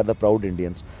आखने we are the proud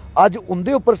Indians अज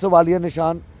उंदे उपर सवालिया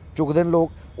निशान चुकते हैं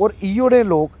लोग। और इो ने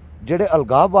लोग ਜਿਹੜੇ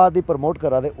अलगाववाद ਦੀ ਪ੍ਰਮੋਟ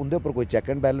ਕਰਾ ਦੇ ਉਹਦੇ ਉੱਪਰ ਕੋਈ ਚੈੱਕ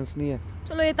ਐਂਡ ਬੈਲੈਂਸ ਨਹੀਂ ਹੈ।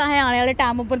 ਚਲੋ ਇਹ ਤਾਂ ਹੈ ਆਉਣ ਵਾਲੇ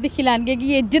ਟਾਈਮ ਉੱਪਰ ਦਿਖੀ ਲੈਣਗੇ ਕਿ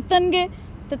ਇਹ ਜਿੱਤਣਗੇ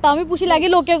ਤੇ ਤਾਂ ਵੀ ਪੁੱਛ ਲਾਂਗੇ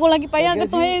ਲੋਕਾਂ ਕੋਲੋਂ ਕਿ ਭਾਈ ਅਗਰ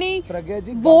ਤੁਸੀਂ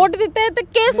ਜਿਹੜੀ ਵੋਟ ਦਿੱਤੇ ਤੇ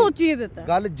ਕੀ ਸੋਚੀਏ ਦਿੱਤਾ।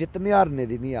 ਗੱਲ ਜਿੱਤਨੇ ਹਾਰਨੇ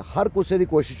ਦੀ ਨਹੀਂ ਹੈ, ਹਰ ਕਿਸੇ ਦੀ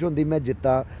ਕੋਸ਼ਿਸ਼ ਹੁੰਦੀ ਮੈਂ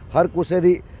ਜਿੱਤਾਂ, ਹਰ ਕਿਸੇ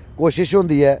ਦੀ ਕੋਸ਼ਿਸ਼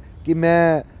ਹੁੰਦੀ ਹੈ ਕਿ ਮੈਂ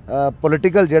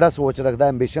ਪੋਲੀਟੀਕਲ ਜਿਹੜਾ ਸੋਚ ਰੱਖਦਾ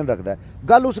ਐਂਬੀਸ਼ਨ ਰੱਖਦਾ।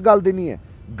 ਗੱਲ ਉਸ ਗੱਲ ਦੀ ਨਹੀਂ ਹੈ।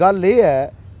 ਗੱਲ ਇਹ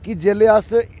ਹੈ ਕਿ जेल्लै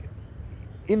अस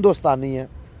हिंदुस्तानी है,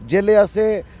 जेल्लै असें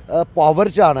पावर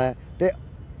च आना है तो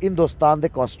हिंदुस्तान के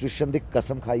कॉन्स्टिट्यूशन की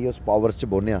कसम खाइए उस पावर च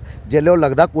बौह्ने आं। जेल्लै ओह्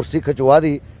लगदा कुर्सी खचोआ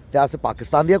दी ते अस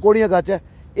पाकिस्तान दियां घोड़ियां गाचै,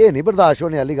 ये नहीं बर्दाश्त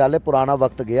होने वाली गल है। पुराना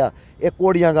वक्त गया, ये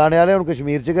घोड़ियां गाने वाले हुण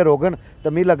कश्मीर च गै रोगन।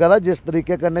 तो मिगी लगा दा जिस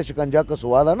तरीके कन्नै शिकंजा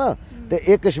कसोआ दा ना, तो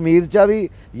ये कश्मीर च भी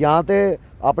या तो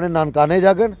अपने नानकाने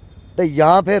जागन तो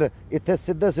या फिर इत्थे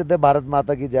सीधे सीधे भारत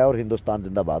माता की जय और हिंदुस्तान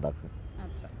जिंदाबाद आखन।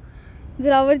 अच्छा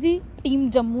जोरावर जी, टीम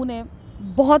जम्मू ने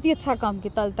बहुत ही अच्छा काम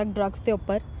किया हाल तक ड्रग्स के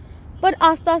उपर, पर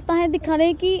आस्ता आस्ता है दिखाने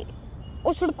कि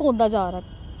वो छड़काउंदा जा रहा।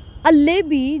 हल्ले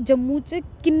भी जम्मू च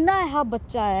किन्ना ऐसा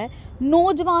बच्चा है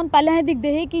नौजवान, पहले असें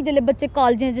दिखते हैं कि जिसले बच्चे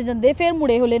कॉलेजें च जंदे फिर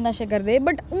मुड़े होले नशे करते,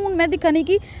 बट हूँ मैं दिक्खा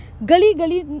कि गली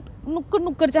गली नुक्कड़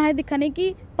नुक्कड़ च असें दिक्खा कि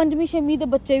पंजवीं छेवीं के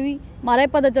बच्चे भी महाराज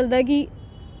पता चलता है कि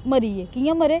मरी है,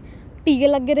 कि'यां मरे, टीके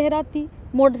लगे रहे राती,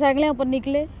 मोटरसाइकिलें उपर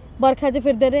निकले, बरखा च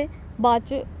फिरदे रहे, बाद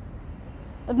च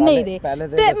नहीं रहे।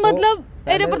 ते मतलब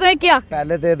एह्दे पर तुसें क्या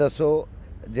पहले ते दस्सो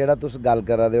जेह्ड़ा तुस गल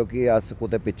करा दे हो कि अस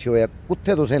कुतै पिच्छे होया,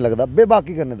 कुत्थे तुसें लगदा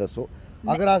बेबाकी कन्नै दस्सो।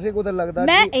 अगर असें कुतै लगदा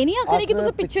मैं एह् नहीं आखनी कि तुस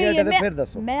पिच्छे होई है,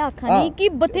 मैं आखनी कि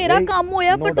बथेरा कम्म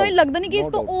होया पर तुसें लगदा नहीं कि इस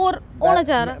तो और होना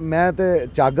चाहिदा। मैं ते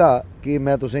चाहगा कि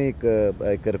मैं तुसें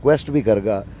एक रिक्वेस्ट भी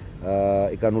करगा,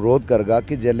 एक अनुरोध करगा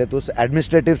कि जेल्लै तुस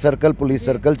एडमिनिस्ट्रेटिव सर्कल, पुलिस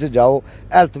सर्कल च जाओ,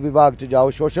 हैल्थ विभाग च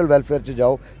जाओ, सोशल वेलफेयर च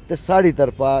जाओ, तो साड़ी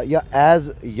तरफा या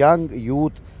एज यंग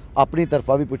यूथ अपनी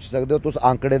तरफा भी पुछ सकते हो। तुस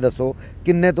आंकड़े दसो,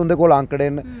 किन्ने तुंदे कोल आंकड़े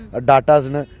न, डाटाज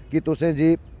न कि तुसें जी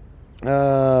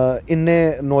इन्ने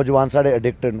नौजवान साढ़े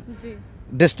एडिक्टेड न।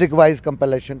 डिस्ट्रिक्ट वाइज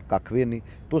कंपैलेशन कक्ख भी नहीं।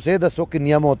 तुस एह् दस्सो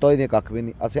किन्नियां मौतां होई दियां, कक्ख भी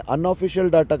नहीं। असें अनऑफिशियल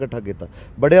डाटा किट्ठा कीता।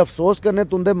 बड़े अफसोस कन्नै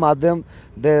तुंदे माध्यम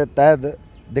दे तैह्त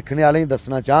दिक्खने आह्लें गी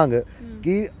दस्सना चाहंग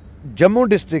कि जम्मू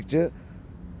डिस्ट्रिक्ट च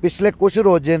पिछले कुछ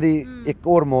रोजें दी इक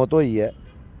होर मौत होई है।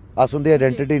 अस उंदी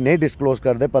आइडेंटिटी नहीं डिस्कलोज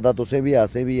करते, पता तुसें भी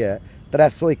असें भी है।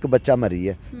 301 बच्चा मरी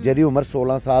है जेह्दी उम्र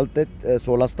 16 साल ते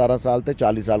 16-17 साल ते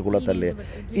 40 साल कोला थल्ले है।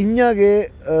 इ'यां गै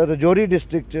रजौरी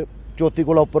डिस्ट्रिक्ट च 34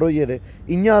 कोला उप्पर होई गेदे।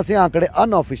 इ'यां असें आंकड़े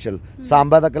अनऑफिशियल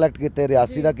सांबा दा कलैक्ट कीते,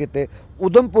 रियासी दा कीते।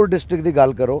 उधमपुर डिस्ट्रिक्ट दी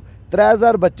गल करो,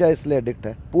 3000 बच्चा इसलै एडिक्ट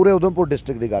है। पूरे उधमपुर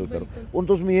डिस्ट्रिक्ट दी गल करो। हुण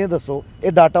तुस मिगी एह् दस्सो,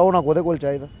 एह् डाटा होना कोह्दे कोल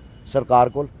चाहिदा? सरकार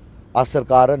कोल। अस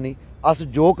सरकार नहीं, अस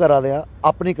जो करा दे आं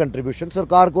अपनी कंट्रीब्यूशन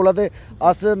सरकार कोला ते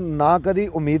अस ना कदी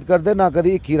उम्मीद करदे, ना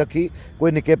कदी हिक्खी रखी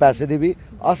कोई निक्के पैसे दी भी।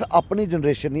 अस अपनी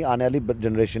जनरेशन ही, आने वाली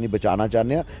जनरेशन ही बचाना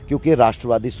चाहते हैं, क्योंकि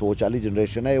राष्ट्रवादी सोच वाली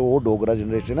जनरेशन है, वो डोगरा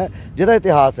जनरेशन है जिहदा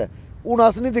इतिहास है। हूँ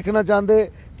अस नहीं दिक्खना चाहते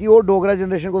कि वो डोगरा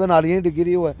जनरेशन कुदै नालियां ही डिग्गी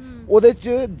दी होऐ। ओह्दे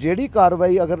च जेह्ड़ी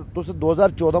कार्रवाई, अगर तुस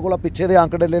 2014 कोला पिच्छे दे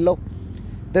आंकड़े ले लो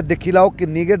ते दिक्खी लैओ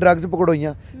किन्नी गै ड्रग्स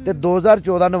पकड़ोइयां। ते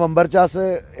 2014 नवंबर च अस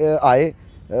आए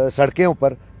सड़कें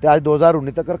उप्पर, ते अज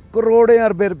 2019 तक करोड़ें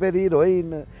अरबे रुपए दी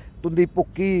हीरोइन, तुंदी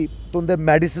भुक्की, तुंदे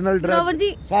मेडिसिनल ड्रग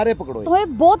सारे पकड़ोए।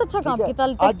 तुसें बहुत अच्छा काम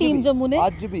कीता टीम जम्मू ने।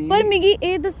 पर मिगी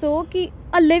एह् दस्सो कि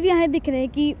हल्ले भी असें दिक्खने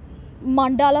कि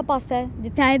मांडा आह्ला पासा है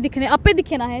जित्थै असें दिक्खने, आपे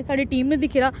दिक्खे ना है, साडी टीम ने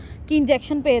दिक्खे दा कि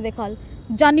इंजैक्शन पे दे खल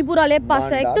जानीपुर आह्ले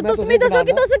पासा है। ते तुस मिगी दस्सो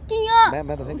कि तुस कि'यां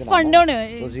फंड होने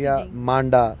तुस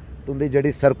मांडा तुंदी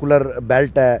जेह्ड़ी सर्कुलर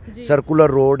बेल्ट है, सर्कुलर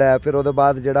रोड है, फिर ओह्दे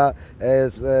बाद जेह्ड़ा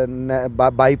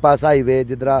bypass highway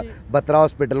जिद्धरा Batra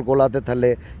hospital Cola ते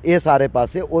थल्ले, एह् सारे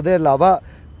पासे। ओह्दे अलावा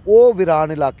ओह्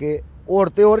वीरान इलाके होर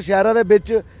ते होर शैह्रा दे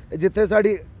बिच जित्थे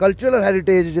साढ़ी कल्चरल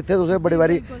हैरीटेज, जित्थे तुसें बड़ी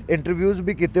बारी इंटरव्यूज़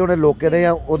भी कीते होने लोकें दे,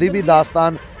 जां ओह्दी भी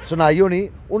दास्तान सुनाई होनी।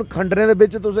 हूँ खंडरें दे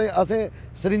बिच तुसें असें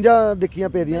सरिंजां दिक्खियां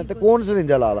पेदियां, ते कौन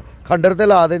सरिंजां ला दा? खंडर ते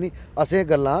ला दे नहीं। असें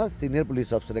गल्लां सीनियर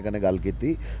पुलिस अफसरें कन्नै गल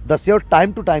कीती, दस्सेआ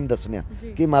टाइम टू टाइम दस्सने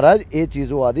कि महाराज एह्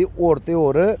चीज़ होआ दी। होर ते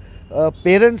होर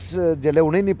पेरेंट्स जेल्लै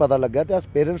उ'नेंगी नहीं पता लग्गा ते अस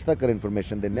पेरेंट्स तक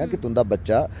इन्फॉर्मेशन दिन्ने कि तुंदा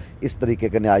बच्चा इस तरीके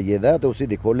कन्नै आई गेदा ते उसी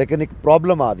दिक्खो। लेकिन एक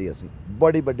प्रॉब्लम आ दी, असें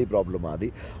बड़ी बड्डी प्रॉब्लम आ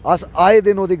दी। अस आए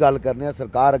दिन ओह्दी गल करने आं,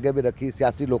 सरकार अग्गे भी रखी,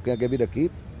 सियासी लोकें अग्गे भी रखी।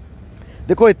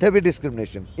 देखो इत्थे भी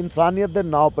डिस्क्रिमिनेशन, इंसानियत दे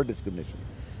नाम पर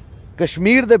डिस्क्रिमिनेशन।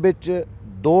 कश्मीर दे बिच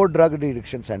 2 drug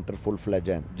de-addiction centre full fledge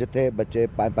हैं, जिथे बच्चे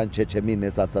 5-5, 6-6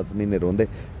 महीने, 7-7 महीने रोंदे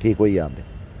ठीक होई आंदे।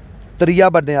 त्रीया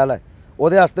बनने आह्ला है,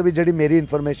 ओह्दे आस्ते भी जेह्ड़ी मेरी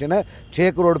इन्फॉर्मेशन है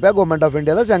 6 करोड़ रुपया गौरमेंट ऑफ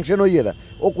इंडिया दा सैंक्शन होई गेदा।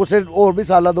 ओह् कुसै होर भी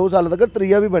साल 2 साल तक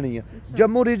त्रीया भी बनी है।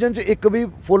 जम्मू रीजन च इक भी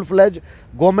full fledge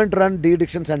government run de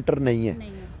addiction centre नहीं है।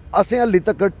 असें हल्ली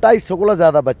तक 250 कोला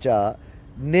ज़्यादा बच्चा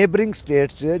नेबरिंग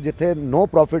स्टेट्स जिथे no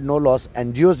profit no loss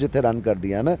NGOs जिथे रन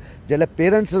करदियां न, जिसलै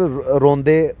पेरेंट्स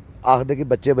रोंदे आखदे कि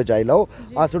बच्चे बचाई लाओ,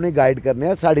 अस उन्हें गाइड करने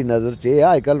आ। साड़ी नज़र च एह्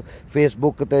अजकल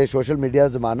फेसबुक ते सोशल मीडिया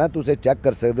दा जमाना है, तुस चेक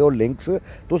कर सकदे हो लिंक्स,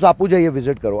 तुस आपूं जाइयै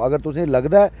विजिट करो। अगर तुसें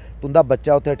लगदा है तुंदा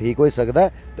बच्चा उत्थे ठीक होई सकदा है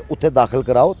ते उत्थे दाखल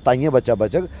कराओ, ताइयें बच्चा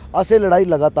बचग। अस एह् लड़ाई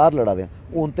लगातार लड़ा दे आं।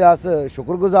 हून ते अस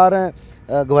शुक्रगुजार हैं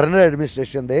गवर्नर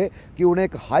एडमिनिस्ट्रेशन दे कि उन्हें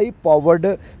एक high powered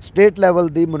state level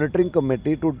the monitoring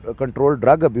committee to control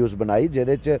drug abuse बनाई,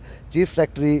 जेह्दे च चीफ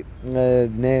सैक्रटरी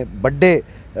ने बड्डे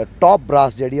टॉप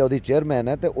ब्रास जेह्ड़ी ओह्दी चेयरमैन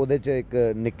है, ते ओह्दे च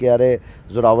एक निक्के हारे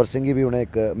जोरावर सिंह गी भी उन्हें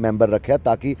एक मैंबर रखेआ,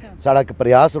 ताकि साढ़ा एक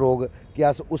प्रयास रोग कि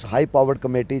अस उस हाई पावर्ड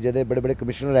कमेटी जेह्दे बड़े बड़े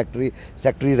कमिशनर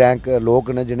सैक्रटरी रैंक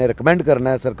लोग न, जिन्हें रिकमेंड करना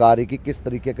है सरकार गी कि किस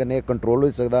तरीके कन्नै कंट्रोल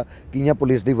होई सकदा, कि'यां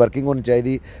पुलिस दी वर्किंग होनी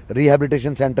चाहिदी,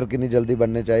 रिहैबिलिटेशन सेंटर किन्नी जल्दी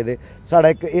बनने चाहिए। साढ़ा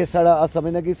एक एह् साढ़ा अस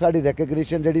समझने कि साढ़ी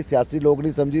रिकग्निशन जेह्ड़ी सियासी लोग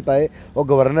नहीं समझी पाए, ओह्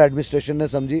गवर्नर एडमिनिस्ट्रेशन ने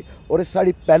समझी, और एह्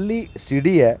साढ़ी पैह्ली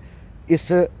सीढ़ी है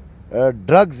इस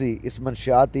ड्रग्स ही, इस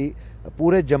मनशियात ही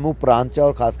पूरे जम्मू प्रांत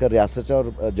और खासकर रियासत च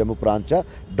और जम्मू प्रांत च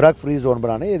ड्रग फ्री जोन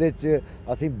बनाने। एह्दे च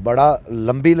असीं बड़ा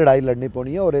लंबी लड़ाई लड़नी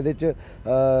पौनी है, और एह्दे च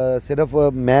सिर्फ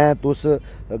मैं तुस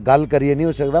गल करियै नहीं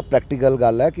हो सकदा, प्रैक्टिकल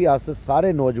गल है कि अस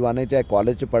सारे नौजवान चाहे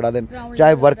कॉलेज च पढ़ा दे न,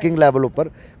 चाहे वर्किंग लैवल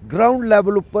उप्पर, ग्राउंड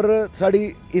लैवल उप्पर साढ़ी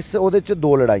इस ओह्दे च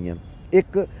दो लड़ाइयां न।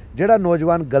 एक जेह्ड़ा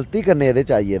नौजवान गलती करने एह्दे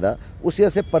च आई गेदा, उसी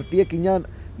असें परतियै कि'यां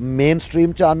मेन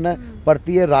स्ट्रीम च आना,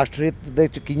 परतियै राष्ट्र हित दे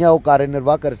च कि'यां ओह् कार्य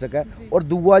निर्वाह करी सकै, और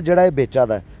दूआ जेह्ड़ा एह् बेचा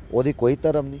दा है ओह्दी कोई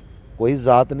धर्म नहीं, कोई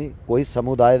जात नहीं, कोई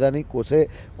समुदाय दा नहीं, कुसै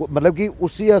मतलब कि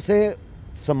उसी असें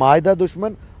समाज दा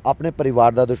दुश्मन, अपने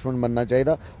परिवार दा दुश्मन मनना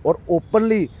चाहिदा, और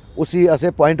ओपनली उसी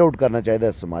असें पॉइंट आउट करना चाहिए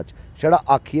इस समाज। छड़ा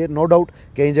आखिए नो डाउट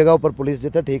केईं जगह उपर पुलिस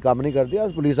जित्थे ठीक कम्म नहीं करदी,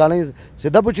 अस पुलिस आह्लें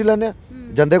सिद्धा पुच्छी लैन्ने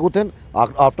आं जंदे कुत्थै न,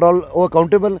 आफ्टर ऑल ओह्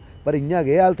अकाउंटेबल, पर इ'यां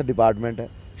गै हैल्थ डिपार्टमेंट है,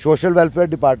 सोशल वेलफेयर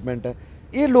डिपार्टमेंट है,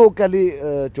 ये लोग कैली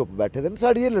चुप बैठे दे न।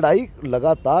 साढ़ी ये लड़ाई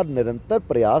लगातार निरंतर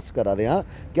प्रयास करा दे हाँ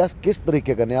कि अस किस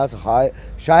तरीके कन्नै अस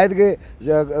शायद गै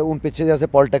हून पिच्छे जैसे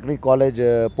पॉलीटैक्निक कॉलेज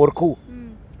पुरखू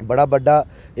बड़ा बड्डा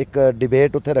एक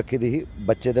डिबेट उत्थे रखी दी ही,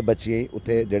 बच्चे ते बच्चियें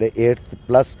उत्थे जेह्ड़े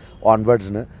 8+ ऑनवर्ड्स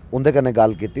न उंदे कन्नै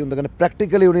गल कीती, उंदे कन्नै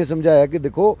प्रैक्टिकली उ'नेंगी समझाया कि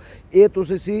दिक्खो एह्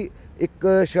तुस इसी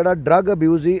एक छड़ा ड्रग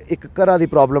अब्यूज़ ही एक घरा दी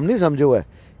प्रॉब्लम नहीं समझो, है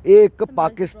ये एक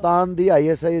पाकिस्तान दी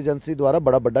ISI एजेंसी द्वारा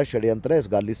बड़ा बड्डा षड्यंत्र है, इस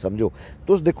गल गी समझो।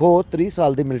 तुस दिक्खो 30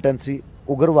 साल दी मिलिटेंसी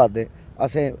उग्रवाद दे,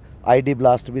 असें ID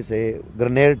ब्लास्ट भी से,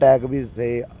 ग्रनेड अटैक भी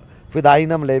से,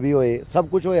 फिदाइन हमले भी होए, सब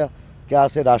कुछ होया, क्या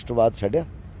असें राष्ट्रवाद छड्डेआ?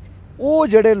 ਉਹ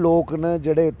ਜਿਹੜੇ ਲੋਕ ਨੇ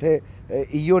ਜਿਹੜੇ ਇੱਥੇ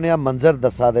इयो नेहा मंजर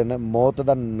दसा दे न, मौत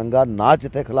का नंगा नाच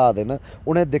इत्थे खिला दे न,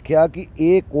 उन्हें दिखिया कि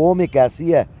ये कौम एक ऐसी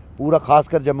है, पूरा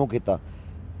खासकर जम्मू खिता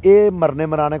ये मरने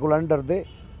मराने को नहीं डरदे,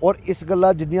 और इस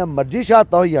गल्ला जिन्नियां मर्जी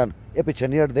शहादतां होई जान ये पिछे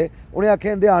नहीं हटदे। उन्हें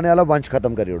आखेआ इंदे आने वाला वंश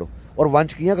खत्म करी ओड़ो, और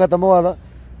वंश कियां खत्म होआ दा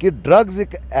कि ड्रग्स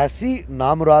एक ऐसी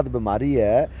नामुराद बीमारी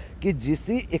है कि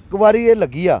जिसी एक बारी ये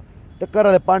लगी आ तो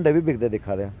घर के भांडे भी बिकते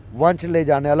दिखा दे, वंश ले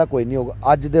जाने वाला कोई नहीं होगा।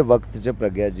 अज दे वक्त च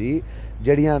प्रज्ञा जी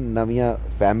जड़ियाँ नवियां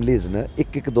फैमिलीज़ न,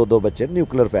 एक दो बच्चे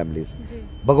न्यूक्लियर फैमिलीज़,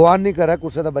 भगवान नहीं करे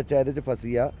कुसै दा बच्चा ये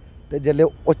फसी आ तो जेल्लै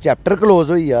वो चैप्टर क्लोज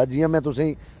होई आ, जियां मैं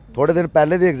तुसें थोड़े दिन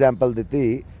पहले दी एग्जाम्पल दित्ती,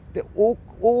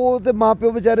 तो माँ प्यो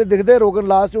बेचारे दिखते रोगन,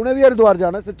 लास्ट उन्हें भी हरिद्वार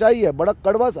जाना, सच्चाई है, बड़ा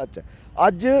कड़वा सच है।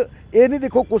 अज ये नहीं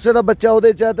दिक्खो कुसै दा बच्चा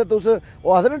ओहदे च है तो तुस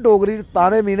ओह आखदे ना डोगरी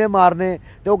ताने मीने मारने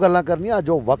ते ओह गल्लां करनियां। अज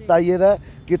ओह वक्त आई गेदा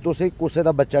कि तुसीं कुसै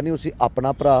दा बच्चा नहीं, उसी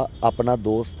अपना भरा, अपना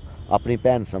दोस्त, अपनी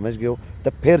भैन समझ गए तो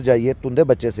फिर जाइए तुंदे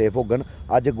बच्चे सेफ होगन।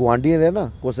 अज गुआंढियें दे ना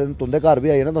कुसै दिन तुंदे घर भी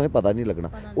आई ना, तुसें पता नहीं लगना,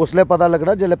 उसले पता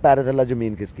लगना जिसले पैरे थल्ले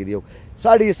जमीन खिसकी दी हो।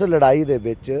 साड़ी इस लड़ाई दे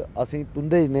विच असीं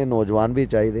तुंदे जिन्ने नौजवान भी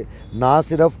चाहिए, ना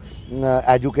सिर्फ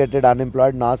एजुकेटेड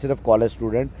अनएम्पलॉयड, ना सिर्फ कॉलेज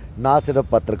स्टूडेंट, ना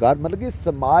सिर्फ पत्रकार, मतलब कि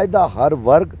समाज दा हर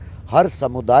वर्ग, हर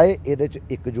समुदाय इहदे च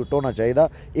इकजुट होना चाहिए।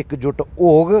 इकजुट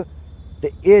होग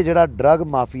ते ये जिहड़ा ड्रग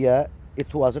माफिया है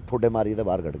इत्थों अस ठोडे मारिए ते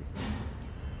बाहर कड्ढगे।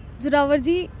 जोरावर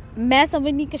जी, मैं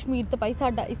समझनी कश्मीर तो भाई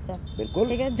साडा हिस्सा, बिल्कुल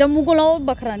ठीक है, जम्मू कोला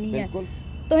बखरा नहीं है, बिल्कुल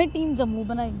तुसें टीम जम्मू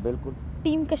बनाई, बिल्कुल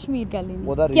टीम कश्मीर गल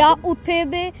नहीं, क्या उत्थे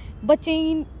दे बच्चे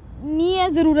नहीं है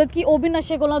जरूरत कि वह भी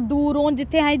नशे कोला दूर होन,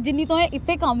 जिथे असें जिन्नी तुसें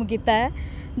इत्थे कम्म कीता है,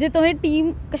 जे तुसें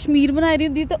टीम कश्मीर बनाई दी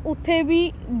होंदी तो उत्थे भी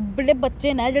बड़े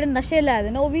बच्चे ने जेह्ड़े नशे लै दे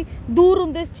न, ओह भी दूर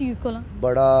होंदे इस चीज़ कोला।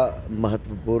 बड़ा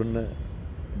महत्वपूर्ण,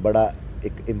 बड़ा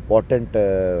एक इंपॉर्टेंट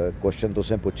क्वेश्चन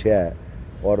तुसें पुच्छेआ है,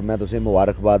 और मैं तुसें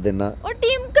मुबारकबाद देना। और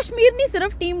टीम कश्मीर नहीं,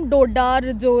 सिर्फ टीम डोडा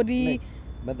रजौरी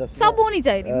सब होनी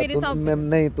चाहिए मेरे हिसाब से।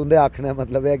 नहीं, तुंदे आखने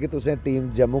मतलब है कि तुसें टीम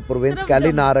जम्मू प्रोविंस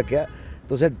कैली ना रखेआ,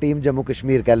 तुसें टीम जम्मू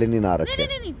कश्मीर कैली नहीं ना रखेआ।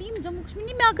 नहीं, टीम जम्मू कश्मीर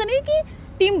नहीं, मैं आखनी कि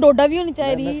टीम डोडा भी होनी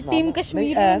चाहिए, टीम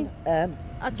कश्मीर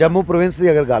जम्मू प्रोविंस की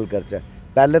अगर गल करचै,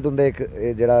 पहले तुंदे एक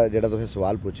जेह्ड़ा तुसें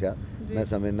सवाल पुच्छेआ मैं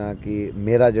समझना कि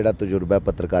मेरा जिहड़ा तजुर्बा है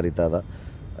पत्रकारिता दा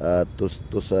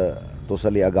तुस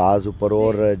हली आगाज़ उप्पर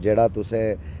और जिहड़ा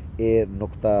तुसें ये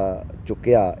नुक्ता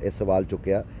चुक्या, ये सवाल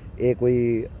चुक्या, ये कोई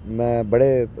मैं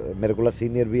बड़े मेरे को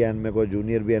सीनियर भी हैं, मेरे को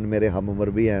जूनियर भी हैं, मेरे हम उम्र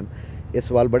भी हैं, ये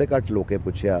सवाल बड़े घट लोकें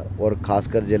पुछया और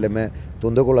खासकर जिसले मैं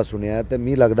तुंदे कोला सुनिया तो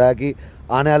मी लगता है कि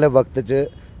आने वाले वक्त च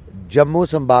जम्मू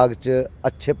संभाग च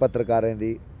अच्छे पत्रकारें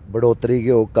की बढ़ोतरी की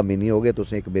हो, कमी नहीं होगी।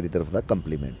 तुसें एक मेरी तरफ का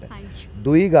कंप्लीमेंट है।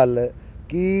 दूई गल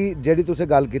कि जिहड़ी तुसें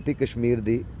गल कीती कश्मीर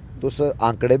दी, तुस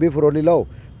आंकड़े भी फरोली लाओ,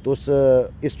 तुस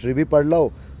हिस्टरी भी पढ़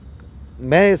लाओ।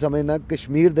 मैं ये समझना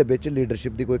कश्मीर दे विच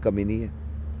लीडरशिप की कोई कमी नहीं है,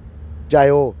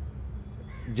 चाहे वो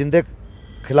जिंदे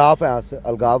खिलाफ है अस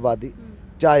अलगाववादी,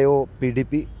 चाहे वो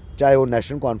PDP, चाहे वो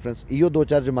नेशनल कॉन्फ्रेंस, इो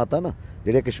 2-4 जमातां ना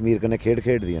जिहड़े कश्मीर कन्नै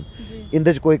खेड दियां,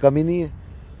 इंदे च कोई कमी नहीं है।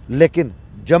 लेकिन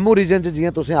जम्मू रीजन च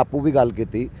जियां तुसें आपूं भी गल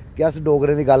कीती कि अस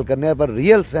डोगरें दी गल करने पर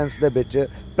real sense they which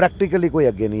practically कोई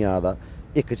अग्गे नहीं आ दा।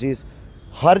 एक चीज़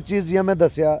हर चीज़ जियां मैं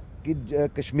दस्सिया कि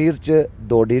कश्मीर च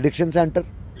 2 de-addiction centre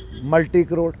multi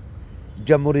crore,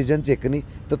 Jammu reason च एक नहीं।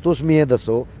 तो तुस मिगी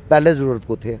दसो पहले जरूरत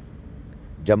कुत्थे है?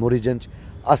 जम्मू रीजन च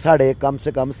साढ़े कम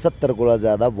से कम 70 कोला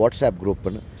ज़्यादा व्हाट्सएप ग्रुप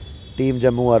न, team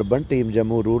Jammu urban, team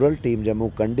Jammu rural, team Jammu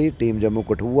कंडी, team Jammu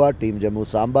Kathua, team Jammu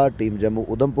Samba, team Jammu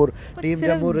Udhampur, team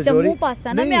Jammu Rajouri. Jammu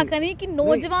पासा ना मैं आखा नहीं कि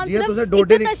नौजवान सिर्फ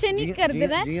इत्थे नशे नहीं करदे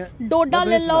ना, डोडा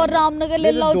ले लो, रामनगर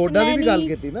ले लो, डोडा दी भी गल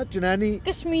कीती ना, चनैनी,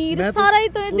 कश्मीर सारा ही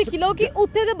तो दिख लो कि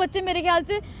उत्थे दे बच्चे मेरे ख्याल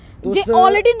से जे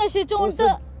ऑलरेडी नशे च होण ते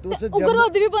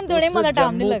उग्रवादी भी बनदे होणे, मता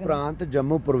टाइम नहीं लगदा। प्रांत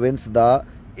जम्मू प्रोविंस दा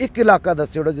एक इलाका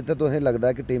दस्सिओ जिथे तुसें लगदा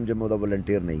है कि टीम जम्मू दा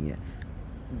वॉलंटियर नहीं है।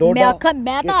 मैं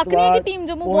तो आख रही है कि टीम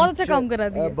जम्मू बहुत अच्छा काम करा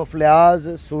दी है। बफलियाज,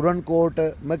 सूरनकोट,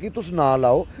 मैं कि तुस ना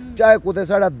लाओ, चाहे कुते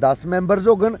साढ़ा 10 मैंबर्स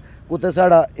होगन, कुते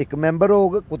साढ़ा 1 मैंबर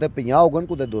होग, कुते 50 होगन,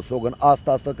 कुते 200 होगन,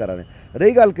 आस्ता आस्ता करा दे।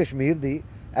 रही गल कश्मीर दी,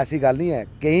 ऐसी गल नहीं है।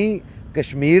 कई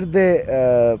कश्मीर दे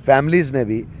फैमिलीज़ ने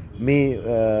भी मी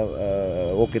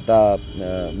वो किता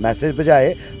मैसेज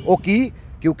भेजाए, वो की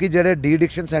क्योंकि जेह्ड़े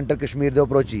डिडिक्शन सेंटर कश्मीर दे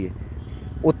उप्पर चाहिए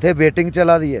उत्थे वेटिंग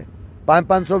चला दी है,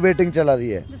 500 वेटिंग चला दी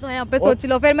है। तो यहाँ पे सोच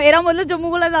लो फिर मेरा मतलब जम्मू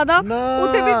कोला ज़्यादा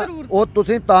उत्थे भी जरूर वो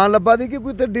तुसीं तां लब्भा दी क्योंकि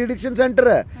उत्थे डिडिक्शन सेंटर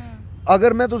है।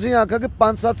 अगर मैं तुसीं आखा कि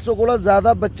 500-700 कोला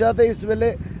ज़्यादा बच्चा तो इस वेले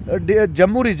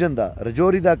जम्मू रीजन दा,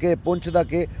 रजौरी दा के पुंछ दा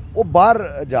के वो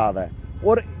बाहर जा दा है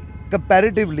और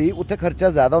कंपैरेटिवली उत्थे खर्चा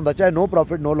ज़्यादा होंदा, चाहे नो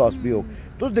प्रॉफिट नो लॉस भी हो।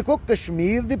 तुस देखो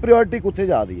कश्मीर दी प्रायोरिटी कुत्थे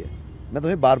जा दी है। मैं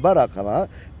तुसें बार आखा दा,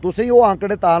 तुसें वो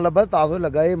आंकड़े तां लब्भा तां तुसें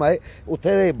लग्गा एह् माए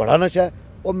उत्थे बड़ा नशा है।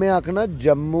 और मैं आखना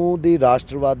जम्मू दी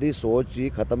राष्ट्रवादी सोच ही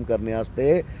खत्म करने वास्ते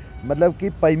मतलब कि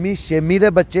 5वीं-6वीं दे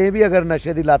बच्चे भी अगर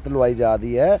नशे की लत्त लवाई जा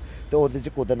दी है तो वो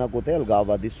कुते ना कुते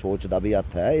अलगाववादी सोच का भी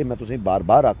हत्थ है। ये मैं तुसें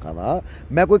बार आखा दा,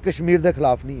 मैं कोई कश्मीर के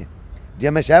खिलाफ नहीं है। जे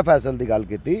मैं शाह फैसल की गल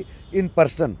की इन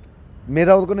परसन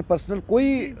मेरा वो पर्सनल कोई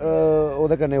वो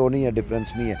कन्नै वो नहीं है,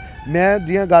 डिफरेंस नहीं है। मैं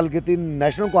जियां गल की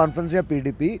नेशनल कॉन्फ्रेंस या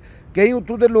PDP, कई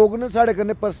उत्थों के लोग ने साढ़े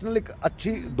कन्नै पर्सनल एक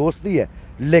अच्छी दोस्ती है,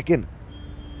 लेकिन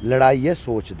लड़ाई है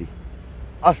सोच दी।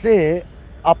 असें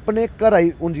अपने घर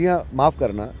हूँ जियां माफ़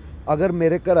करना, अगर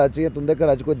मेरे घर च या तुंदे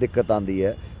घर च कोई दिक्कत आती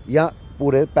है या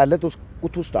पूरे पहले तुस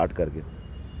कुत्थों स्टार्ट करगे,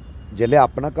 जिसले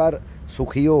अपना घर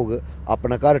सुखी होग,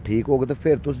 अपना घर ठीक होग तो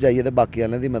फिर तुस जाइए तो बाकी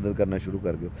आह्लें दी मदद करना शुरू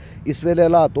कर गए। इस वेले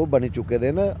हालात वो बनी चुके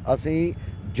दे न। असीं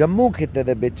जम्मू खित्ते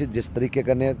दे विच जिस तरीके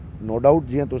कन्नै नो डाउट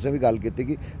जियां तुसें भी गल कीती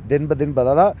कि दिन ब दिन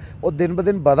बधा दा, और दिन ब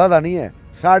दिन बधा दा नहीं है।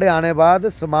 साढ़े आने बाद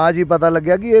समाज ही पता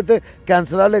लग्या कि ये तो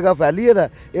कैंसर आह्ले गा फैलिए दा,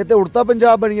 ये तो उड़ता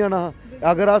पंजाब बनी जाना हा।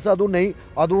 अगर अस अदूं नहीं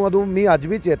अदूं मी अज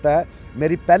भी चेता है,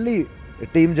 मेरी पहली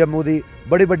टीम जम्मू की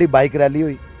बड़ी बड़ी बाइक रैली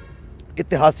हुई,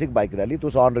 इतिहासिक बाइक रैली,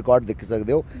 तुस ऑन रिकॉर्ड दिख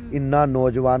सकते हो। इन्ना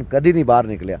नौजवान कदी नहीं बाहर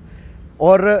निकलिया।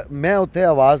 और मैं उत्थे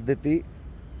आवाज़ दी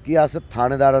कि अस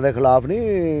थानेदारां दे खिलाफ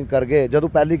नहीं करगे, जदों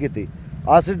पहली की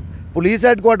अस पुलिस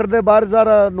हैडकुआटर के बाहर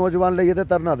सारा नौजवान लेइए ते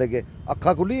धरना देगे।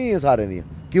 अक्खां खुल्लियां सारें दियां,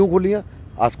 क्यों खुल्लियां?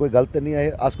 अस कोई गलत नहीं आए,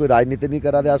 अस कोई राजनीति नहीं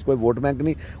करा दे, अस कोई वोट बैंक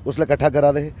नहीं उसलै कट्ठा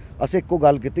करा दे। असें इक्को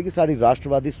गल की कि साड़ी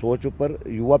राष्ट्रवादी सोच उपर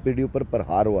युवा पीढ़ी उपर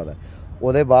प्रहार होआ दा।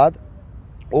 ओहदे बाद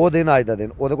वो दिन अज का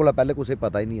दिन, वो पहले कुछ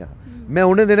पता ही नहीं आ। मैं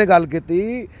उन्हें दिनें गल की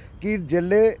कि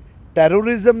जिसले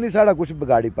टैरोरिज्म नहीं साढ़ा कुछ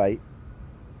बिगाड़ी पाई,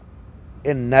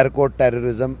 ये नैरको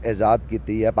टैरोरिज्म आज़ाद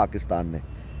की है पाकिस्तान ने,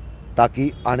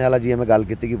 ताकि आने वाला जी मैं गल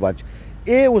की कि वंश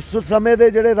ये उस समय के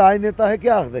जोड़े राजनेता है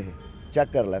क्या आखते हैं,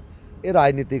 चेक कर लै, ये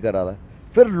राजनीति करा दा।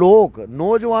 फिर लोग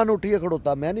नौजवान उठिए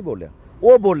खड़ोता, मैं नहीं बोलिया,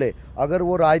 वो बोले अगर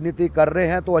वो राजनीति कर रहे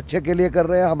हैं तो अच्छे के लिए कर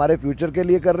रहे हैं, हमारे फ्यूचर के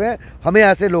लिए कर रहे हैं, हमें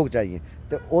ऐसे लोग चाहिए।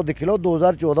 तो वो दिख लो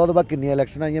 2014 के बाद कितनी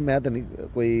इलैक्शन आई, मैं तो नहीं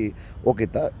कोई वो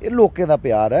किया। ये लोगों का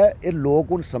प्यार है, ये लोग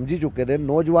हूँ समझी चुके थे,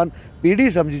 नौजवान पीढ़ी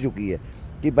समझी चुकी है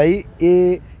कि भाई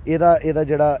ਇਹਦਾ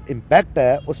ਜਿਹੜਾ ਇੰਪੈਕਟ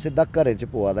है वो सीधा घरें च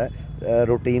पवा दा है,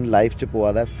 रूटीन लाइफ च पवा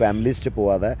दा है, फैमिलीज़ च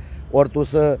पवा दा है। और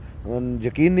तुस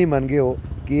यकीन नहीं मनगे हो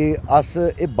कि अस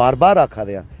ये बार बार आखा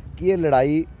दे कि ये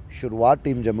लड़ाई शुरुआत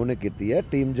टीम जम्मू ने की है।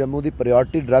 टीम जम्मू की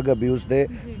प्रायोरिटी ड्रग अब्यूज़ के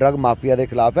ड्रग माफिया के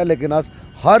खिलाफ है, लेकिन अस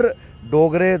हर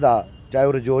डोगरे का, चाहे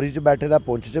वह रजौरी च बैठे दा,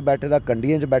 पुंछ च बैठे दा,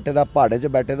 कंडियें च बैठे दा, पहाड़े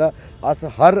च बैठे दा, अस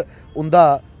हर उनका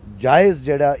जायज़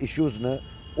जोड़ा इशूज़ न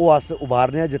वो अस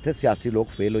उभारने जिथे सियासी लोग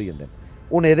फेल हो जाते हैं।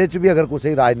 हुण इहदे च भी अगर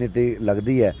किसी राजनीति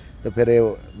लगती है तो फिर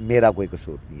मेरा कोई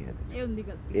कसूर नहीं है। ये उनदी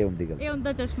गलती, ये उनदी गलती, ये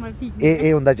उनदा चश्मा ठीक नहीं,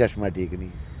 ये उनदा चश्मा ठीक नहीं।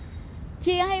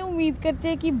 कि असें उम्मीद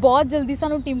करचे कि बहुत जल्दी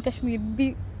सानू टीम कश्मीर भी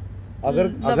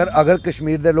अगर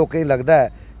कश्मीर के लोगों लगता है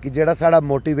कि जोड़ा साड़ा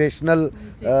मोटिवेशनल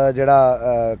जोड़ा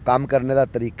काम करने का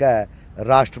तरीका है,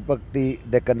 राष्ट्रभक्ति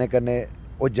के कन्ने कन्ने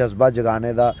वो जज्बा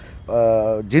जगाने का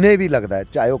जिन्हें भी लगता है,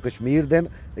 चाहे वो कश्मीर देन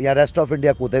या रेस्ट ऑफ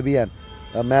इंडिया कुते भी हैं,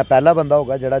 मैं पहला बंदा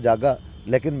होगा जोड़ा जागा।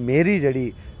 लेकिन मेरी जी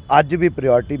अज भी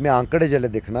प्रायोरिटी मैं आंकड़े जल्ले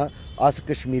दिखना, अस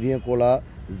कश्मीरियों को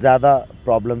ज़्यादा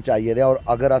प्रॉब्लम चाहिए दे। और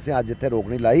अगर असें अज इत्थे रोक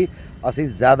नहीं लाई, असीं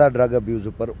ज़्यादा ड्रग अब्यूज़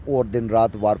उपर और दिन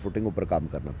रात वार फुटिंग उपर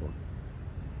काम करना पौना।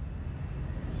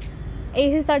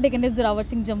 ਇਹ ਸਾਡੇ ਕਹਿੰਦੇ ਜ਼ੋਰਾਵਰ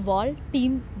ਸਿੰਘ ਜੰਵਾਲ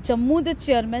ਟੀਮ ਜੰਮੂ ਦੇ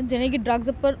ਚੇਅਰਮੈਨ ਜਿਹਨੇ ਕਿ ਡਰੱਗਸ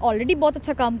ਉੱਪਰ ਆਲਰੇਡੀ ਬਹੁਤ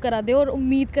ਅੱਛਾ ਕੰਮ ਕਰਾਦੇ ਔਰ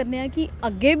ਉਮੀਦ ਕਰਨੇ ਆ ਕਿ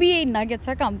ਅੱਗੇ ਵੀ ਇਹ ਇੰਨਾ ਕਿ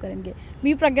ਅੱਛਾ ਕੰਮ ਕਰਨਗੇ।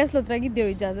 मी प्रज्ञा सलोत्रा की दियो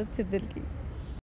इजाज़त सिद्धिल की।